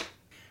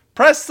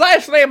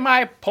 Precisely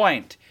my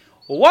point.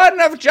 One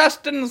of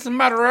Justin's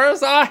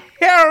murderers are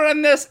here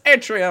in this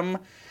atrium,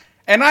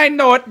 and I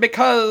know it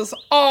because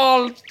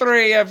all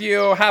 3 of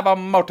you have a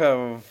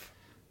motive.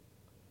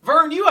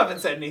 Vern, you haven't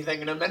said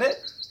anything in a minute.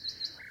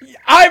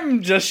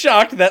 I'm just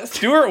shocked that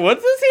Stuart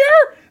Woods is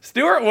here.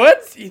 Stuart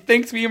Woods? He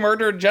thinks we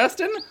murdered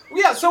Justin?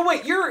 Yeah, so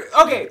wait,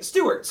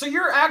 Stuart, so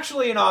you're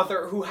actually an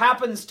author who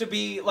happens to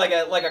be like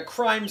a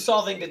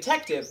crime-solving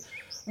detective.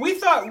 We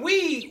thought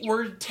we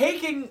were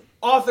taking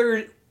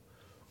author...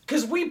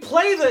 Because we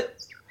play the...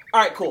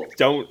 Alright, cool.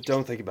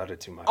 Don't think about it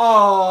too much.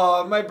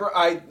 Oh, my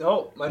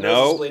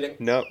nose is bleeding.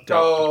 No,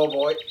 don't. Oh,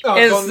 boy. Oh,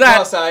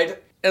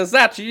 Is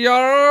that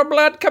your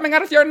blood coming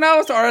out of your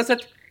nose, or is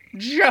it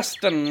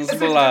Justin's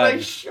blood? Did I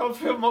shove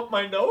him up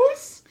my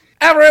nose?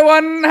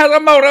 Everyone has a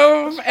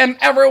motive, and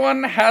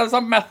everyone has a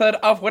method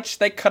of which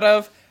they could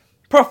have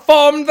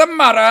performed the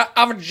murder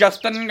of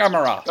Justin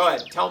Gummeroff. Go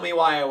ahead. Tell me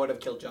why I would have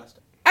killed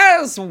Justin.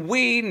 As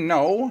we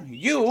know,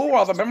 you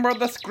are the member of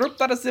this group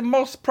that is the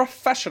most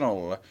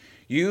professional.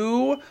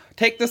 You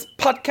take this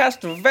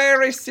podcast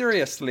very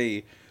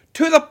seriously,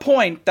 to the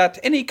point that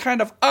any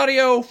kind of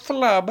audio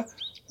flub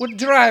would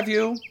drive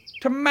you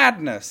to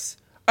madness.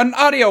 An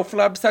audio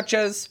flub such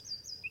as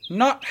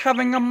not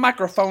having a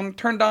microphone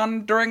turned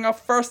on during a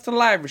first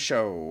live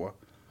show.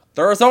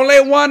 There is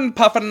only one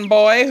Puffin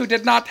boy who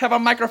did not have a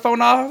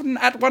microphone on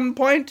at one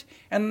point,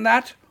 and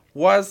that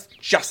was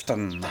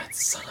Justin. That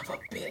son of a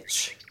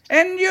bitch.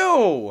 And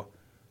you,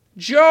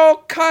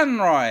 Joe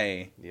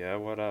Conroy. Yeah,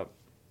 what up?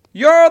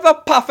 You're the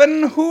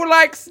Puffin who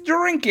likes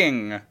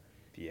drinking.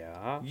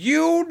 Yeah?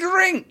 You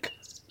drink.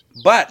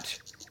 But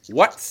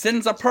what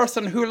sends a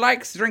person who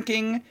likes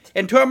drinking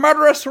into a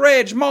murderous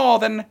rage more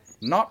than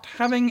not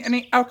having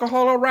any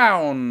alcohol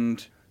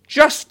around?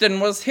 Justin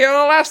was here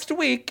last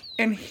week,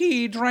 and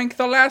he drank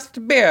the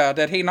last beer,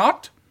 did he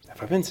not?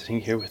 Have I been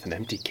sitting here with an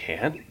empty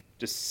can?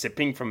 Just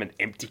sipping from an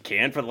empty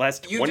can for the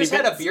last 20 You just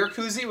minutes? had a beer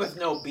koozie with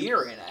no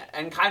beer in it,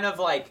 and kind of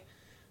like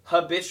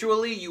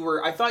habitually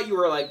I thought you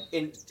were like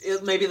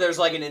maybe there's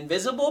like an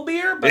invisible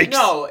beer, but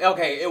no,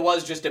 okay, it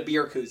was just a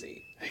beer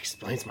koozie. That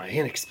explains my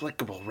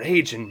inexplicable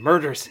rage and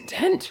murderous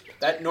intent.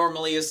 That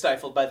normally is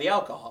stifled by the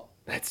alcohol.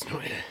 That's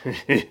no...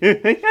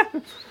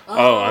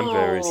 Oh, I'm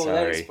very sorry.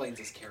 That explains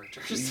his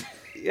characters.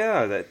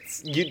 Yeah,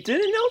 that's... You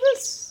didn't know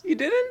this? You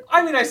didn't?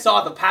 I mean, I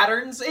saw the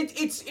patterns.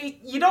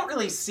 You don't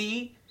really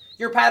see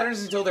your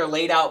patterns until they're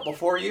laid out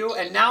before you,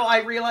 and now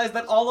I realize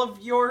that all of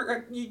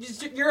you're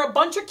a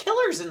bunch of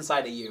killers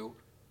inside of you.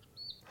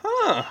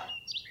 Huh.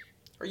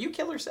 Are you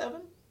Killer 7?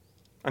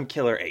 I'm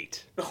Killer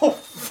 8. Oh,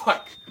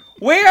 fuck.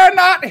 We are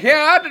not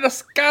here to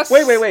discuss...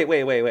 Wait.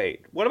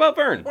 What about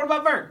Vern? What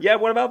about Vern? Yeah,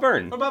 what about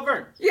Vern? What about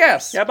Vern?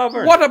 Yes. Yeah, about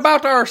Vern. What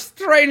about our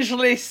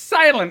strangely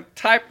silent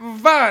type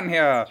Vern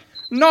here?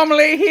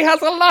 Normally, he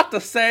has a lot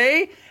to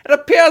say. It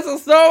appears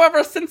as though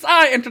ever since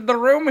I entered the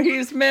room,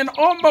 he's been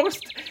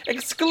almost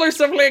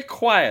exclusively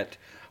quiet.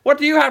 What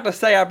do you have to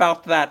say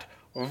about that,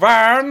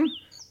 Vern?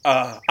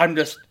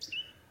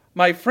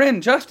 My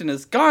friend Justin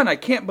is gone. I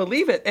can't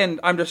believe it. And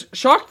I'm just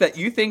shocked that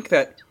you think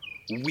that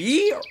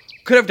we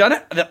could have done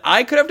it, that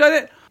I could have done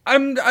it.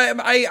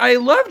 I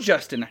love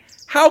Justin.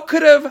 How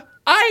could have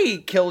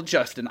I killed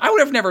Justin? I would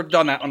have never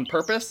done that on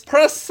purpose.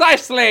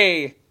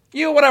 Precisely!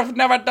 You would have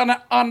never done it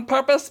on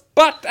purpose,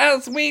 but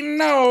as we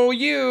know,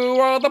 you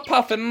are the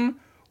Puffin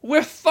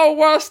with the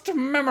worst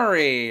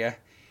memory.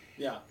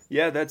 Yeah.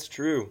 Yeah, that's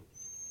true.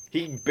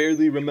 He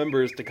barely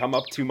remembers to come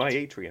up to my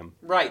atrium.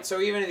 Right,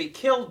 so even if he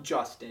killed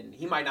Justin,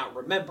 he might not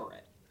remember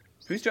it.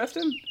 Who's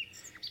Justin?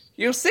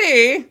 You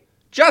see,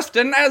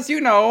 Justin, as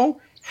you know,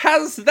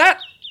 has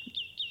that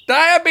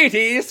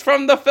diabetes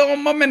from the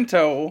film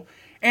Memento,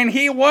 and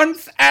he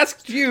once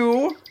asked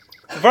you,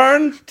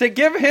 Vern, to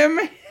give him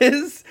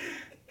his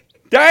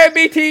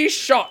diabetes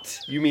shot.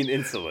 You mean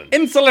insulin?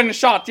 Insulin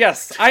shot,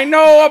 yes. I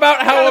know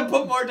about how... Gotta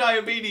put more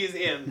diabetes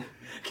in.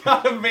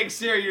 Gotta make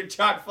sure you're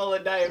chock full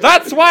of diabetes.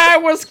 That's why I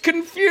was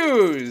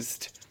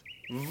confused.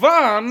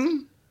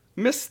 Vern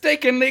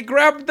mistakenly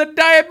grabbed the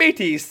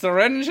diabetes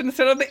syringe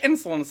instead of the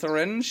insulin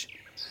syringe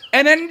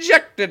and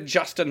injected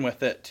Justin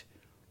with it.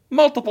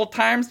 Multiple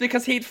times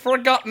because he'd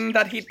forgotten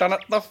that he'd done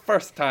it the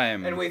first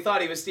time. And we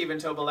thought he was Stephen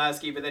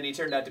Tobolowsky, but then he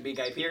turned out to be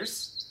Guy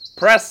Pearce.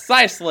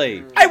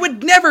 Precisely. I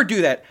would never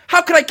do that.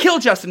 How could I kill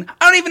Justin?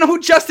 I don't even know who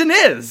Justin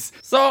is.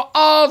 So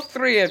all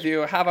three of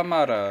you have a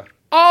murder.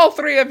 All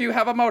three of you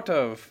have a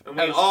motive. And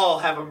we all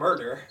have a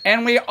murder.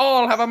 And we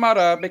all have a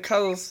murder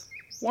because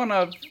one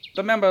of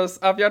the members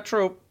of your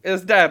troop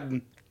is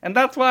dead. And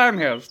that's why I'm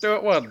here,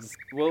 Stuart Woods.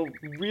 Well,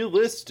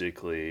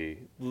 realistically,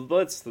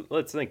 let's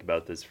think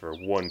about this for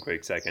one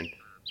quick second.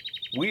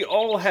 We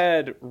all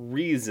had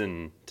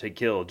reason to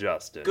kill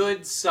Justin.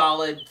 Good,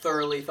 solid,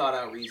 thoroughly thought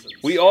out reasons.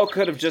 We all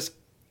could have just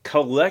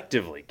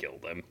collectively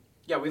killed him.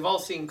 Yeah, we've all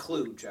seen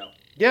Clue, Joe.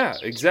 Yeah,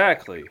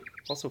 exactly.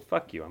 Also,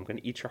 fuck you. I'm gonna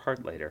eat your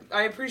heart later.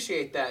 I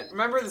appreciate that.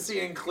 Remember the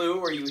scene in Clue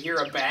where you hear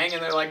a bang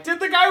and they're like, did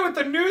the guy with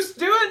the noose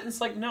do it? And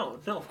it's like, no,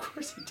 of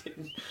course he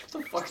didn't.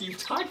 What the fuck are you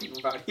talking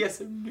about? He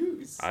has a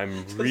noose.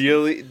 I'm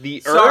really...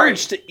 The Sorry.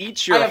 urge to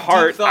eat your I have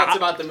heart... deep thoughts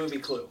about the movie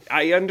Clue.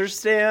 I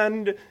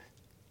understand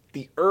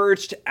the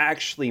urge to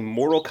actually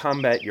Mortal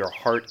Kombat your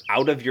heart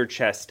out of your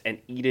chest and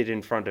eat it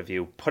in front of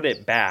you, put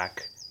it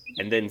back,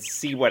 and then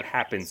see what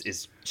happens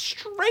is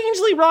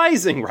strangely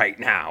rising right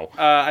now.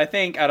 I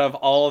think out of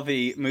all of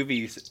the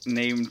movies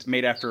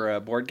made after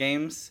board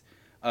games,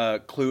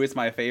 Clue is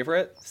my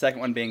favorite.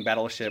 Second one being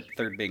Battleship,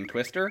 third being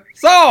Twister.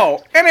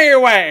 So,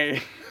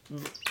 anyway!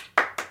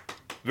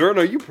 Vern,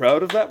 are you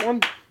proud of that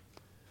one?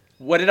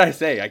 What did I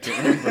say? I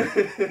can't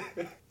remember.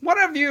 One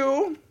of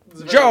you,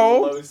 It's a very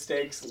Joe... low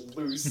stakes,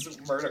 loose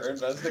murder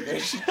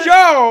investigation.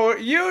 Joe,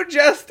 you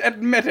just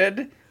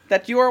admitted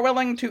that you are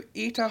willing to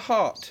eat a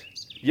heart.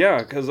 Yeah,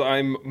 because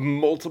I'm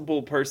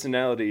multiple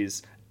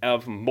personalities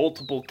of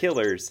multiple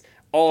killers,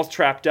 all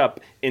trapped up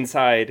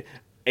inside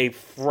a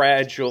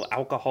fragile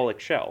alcoholic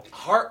shell.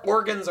 Heart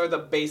organs are the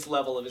base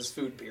level of his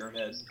food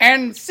pyramid.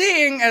 And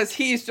seeing as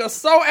he's just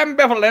so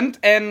ambivalent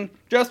and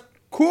just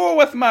cool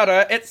with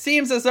murder, it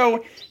seems as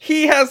though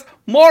he has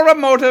more a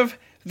motive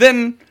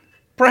than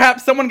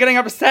perhaps someone getting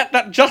upset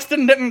that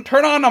Justin didn't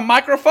turn on a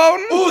microphone.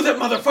 Ooh, that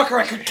motherfucker,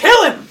 I could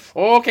kill him!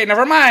 Okay,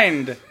 never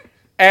mind.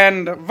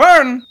 And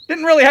Vern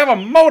didn't really have a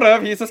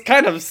motive. He's just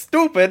kind of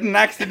stupid and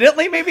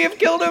accidentally maybe have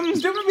killed him.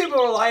 Stupid people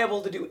are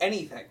liable to do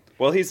anything.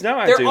 Well, he's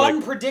now They're acting like...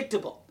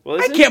 unpredictable.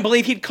 Well, I can't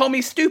believe he'd call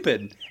me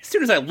stupid. As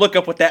soon as I look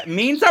up what that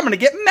means, I'm gonna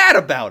get mad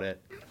about it.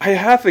 I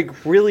half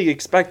really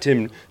expect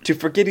him to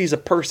forget he's a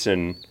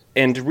person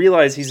and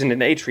realize he's in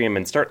an atrium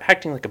and start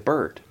acting like a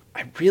bird.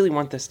 I really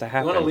want this to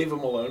happen. You want to leave him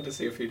alone to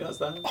see if he does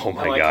that? Oh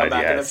my and, God, come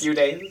back in a yes. few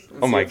days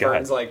and Oh see my if God.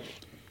 Vern's, like,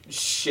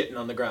 shitting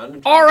on the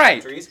ground. All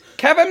right, Trees.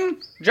 Kevin,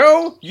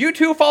 Joe, you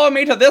two follow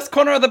me to this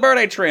corner of the bird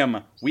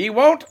atrium. We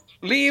won't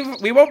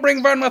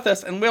bring Vern with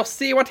us, and we'll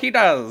see what he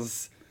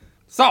does.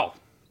 So,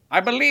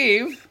 I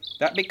believe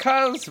that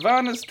because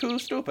Vern is too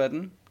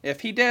stupid,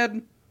 if he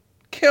did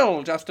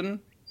kill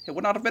Justin, it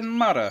would not have been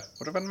murder. It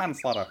would have been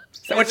manslaughter.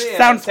 Which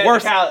sounds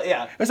worse.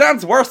 Yeah. It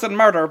sounds worse than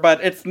murder,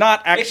 but it's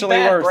not actually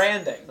it's bad worse.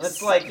 branding.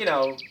 It's like,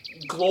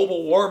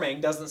 global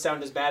warming doesn't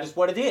sound as bad as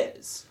what it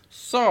is.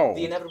 So,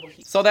 The inevitable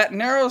heat. So that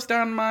narrows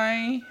down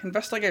my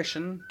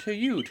investigation to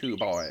you two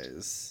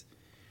boys.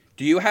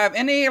 Do you have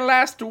any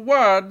last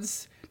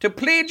words to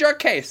plead your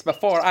case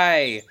before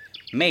I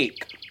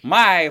make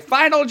my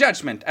final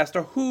judgment as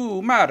to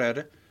who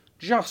murdered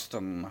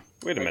Justin?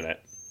 Wait a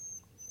minute.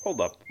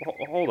 Hold up.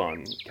 Hold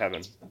on,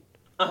 Kevin.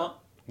 Uh-huh.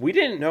 We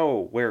didn't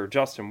know where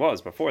Justin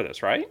was before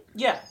this, right?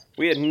 Yeah.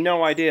 We had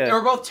no idea. They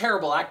were both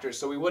terrible actors,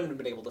 so we wouldn't have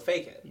been able to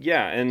fake it.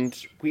 Yeah, and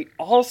we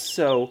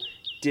also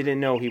didn't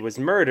know he was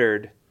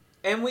murdered.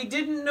 And we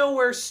didn't know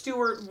where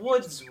Stuart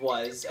Woods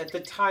was at the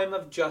time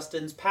of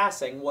Justin's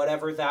passing,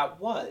 whatever that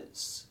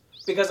was.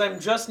 Because I'm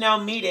just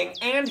now meeting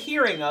and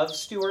hearing of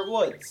Stuart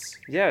Woods.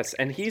 Yes,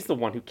 and he's the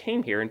one who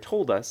came here and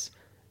told us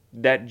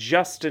that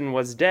Justin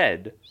was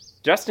dead.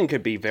 Justin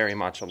could be very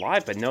much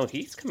alive, but no,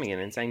 he's coming in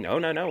and saying,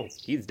 no,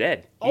 he's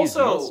dead. And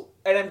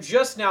I'm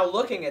just now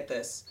looking at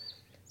this,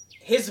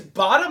 his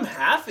bottom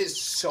half is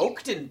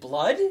soaked in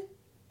blood,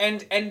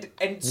 and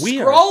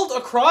scrawled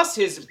across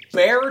his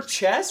bare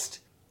chest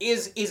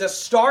is a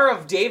Star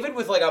of David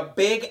with like a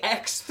big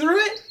X through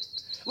it,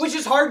 which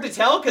is hard to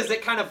tell because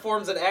it kind of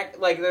forms an X,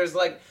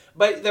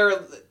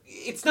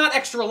 it's not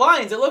extra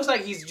lines. It looks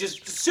like he's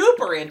just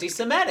super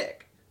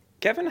anti-Semitic.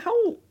 Kevin,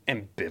 how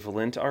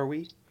ambivalent are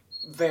we?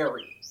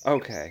 Very.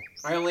 Okay.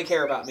 I only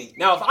care about me.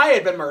 Now, if I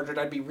had been murdered,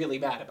 I'd be really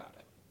mad about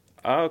it.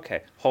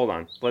 Okay, hold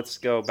on. Let's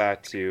go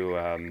back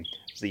to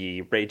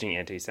the raging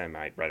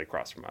anti-Semite right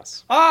across from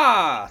us.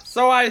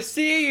 So I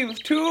see you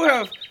two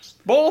have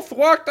both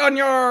worked on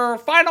your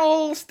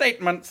final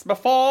statements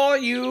before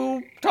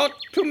you talk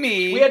to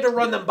me. We had to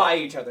run them by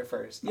each other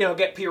first.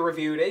 Get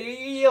peer-reviewed.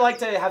 You like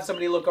to have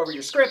somebody look over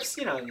your scripts,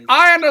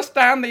 I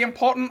understand the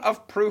importance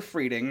of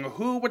proofreading.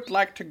 Who would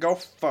like to go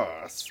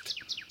first?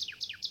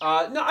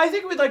 No, I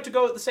think we'd like to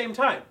go at the same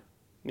time.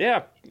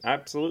 Yeah,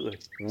 absolutely.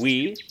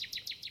 We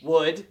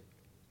would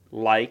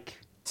like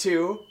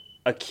to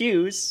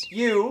accuse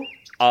you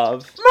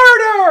of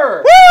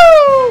murder!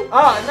 Woo!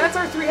 And that's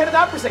our three-headed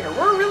opera singer.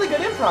 We're a really good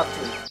improv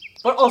team.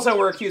 But also,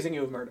 we're accusing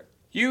you of murder.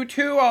 You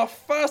two are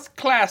first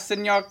class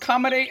in your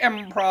comedy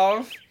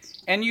improv,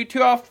 and you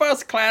two are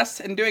first class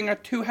in doing a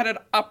two-headed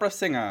opera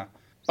singer.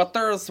 But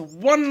there's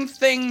one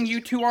thing you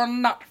two are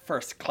not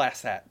first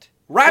class at.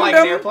 Flying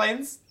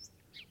airplanes?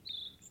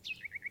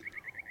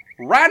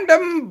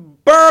 Random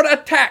bird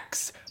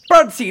attacks.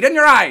 Birdseed in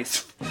your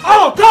eyes.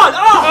 Oh, God!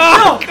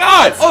 Oh, no!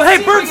 God! Oh,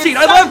 hey, birdseed!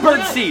 I love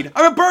birdseed!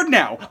 I'm a bird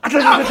now!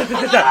 God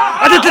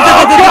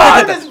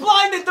is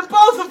blinded to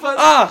both of us!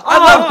 I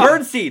love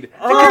birdseed!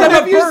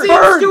 Have you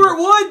seen Stuart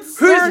Woods?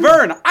 Who's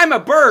Vern? I'm a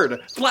bird!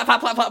 Flap,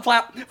 flap, flap, flap,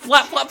 flap.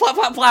 Flap, flap, flap,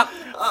 flap, flap.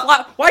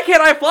 Flap. Why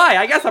can't I fly?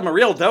 I guess I'm a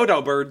real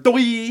dodo bird.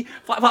 Doi!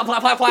 Flap, flap,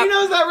 flap, flap, flap. He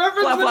knows that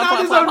reference, Flap, but flap, not flap,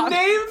 his flap, own flap.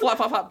 name? Flap,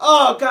 flap, flap.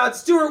 Oh, God,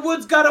 Stuart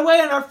Woods got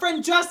away and our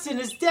friend Justin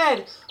is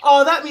dead.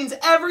 Oh, that means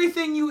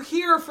everything you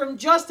hear from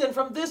Justin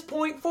from this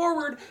point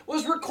forward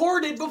was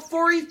recorded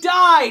before he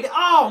died.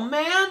 Oh,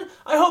 man.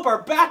 I hope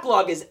our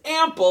backlog is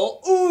ample.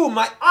 Ooh,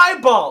 my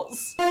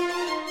eyeballs.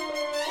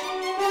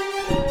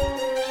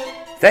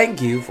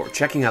 Thank you for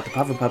checking out the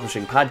Puffin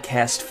Publishing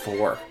Podcast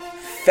for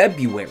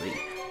February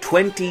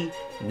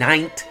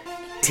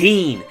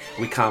 2019.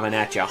 We coming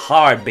at you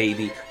hard,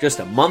 baby. Just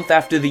a month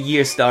after the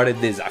year started,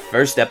 this is our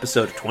first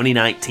episode of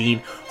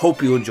 2019.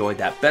 Hope you enjoyed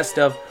that best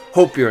of.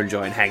 Hope you're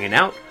enjoying hanging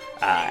out.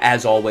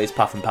 As always,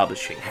 Puffin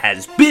Publishing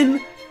has been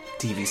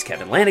TV's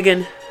Kevin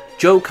Lanigan,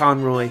 Joe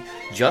Conroy,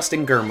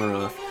 Justin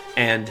Germeroff,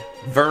 and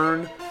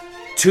Vern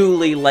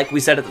Tooley. Like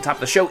we said at the top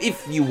of the show,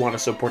 if you want to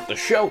support the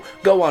show,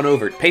 go on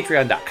over to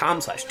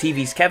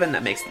patreon.com/tvskevin.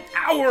 That makes the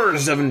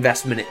hours of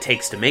investment it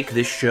takes to make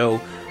this show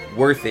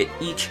worth it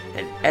each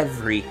and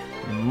every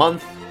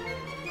month.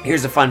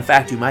 Here's a fun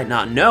fact you might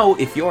not know.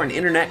 If you're an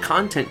internet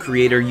content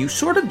creator, you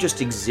sort of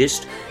just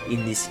exist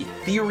in this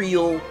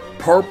ethereal,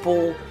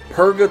 purple,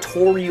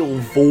 purgatorial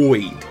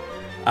void.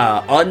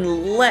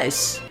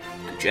 Unless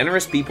the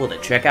generous people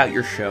that check out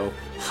your show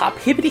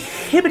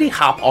hippity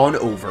hop on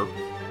over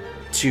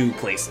to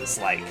places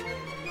like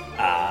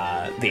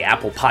the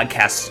Apple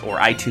Podcasts or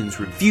iTunes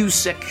review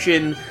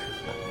section,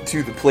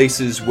 to the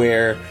places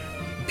where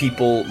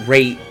people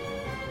rate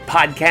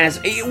podcasts,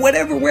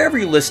 wherever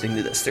you're listening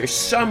to this, there's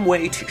some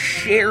way to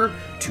share,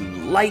 to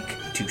like,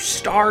 to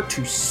star,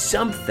 to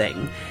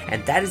something,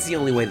 and that is the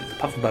only way that the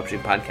Puff and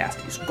Publishing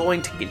Podcast is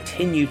going to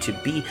continue to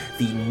be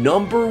the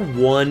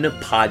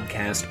 #1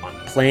 podcast on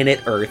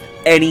planet Earth.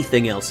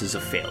 Anything else is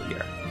a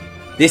failure.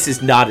 This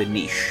is not a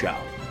niche show.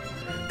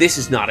 This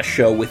is not a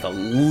show with a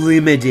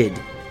limited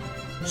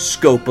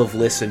scope of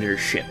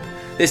listenership.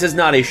 This is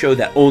not a show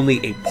that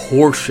only a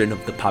portion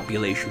of the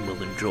population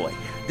will enjoy.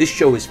 This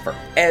show is for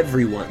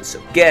everyone,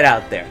 so get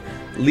out there.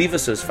 Leave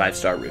us those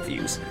 5-star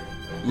reviews.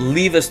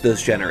 Leave us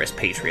those generous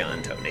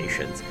Patreon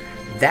donations.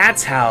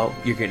 That's how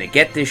you're going to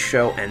get this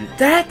show, and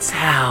that's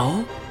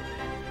how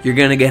you're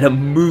going to get a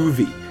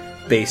movie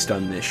based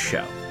on this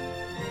show,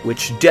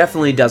 which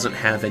definitely doesn't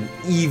have an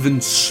even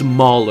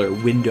smaller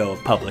window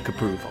of public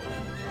approval.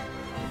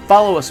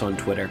 Follow us on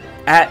Twitter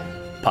at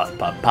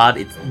PuffPuffPod.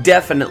 It's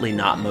definitely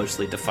not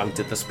mostly defunct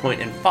at this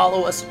point. And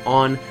follow us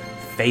on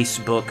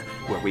Facebook,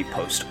 where we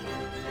post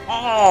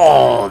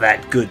all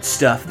that good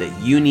stuff that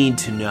you need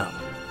to know.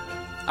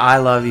 I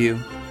love you.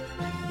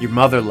 Your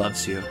mother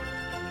loves you.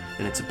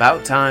 And it's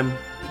about time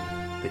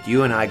that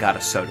you and I got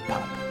a soda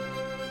pop.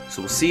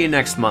 So we'll see you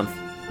next month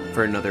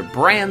for another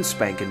brand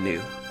spanking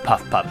new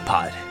Puff Puff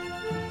Pod.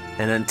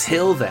 And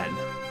until then,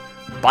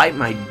 bite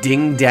my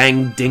ding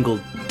dang dingle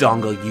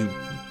dongle, you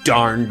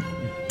darn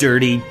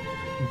dirty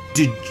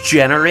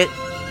degenerate.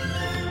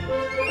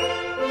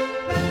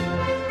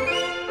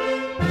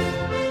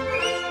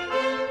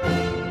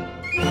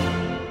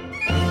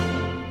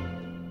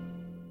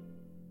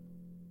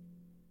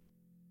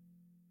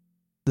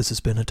 This has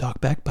been a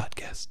Talkback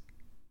Podcast.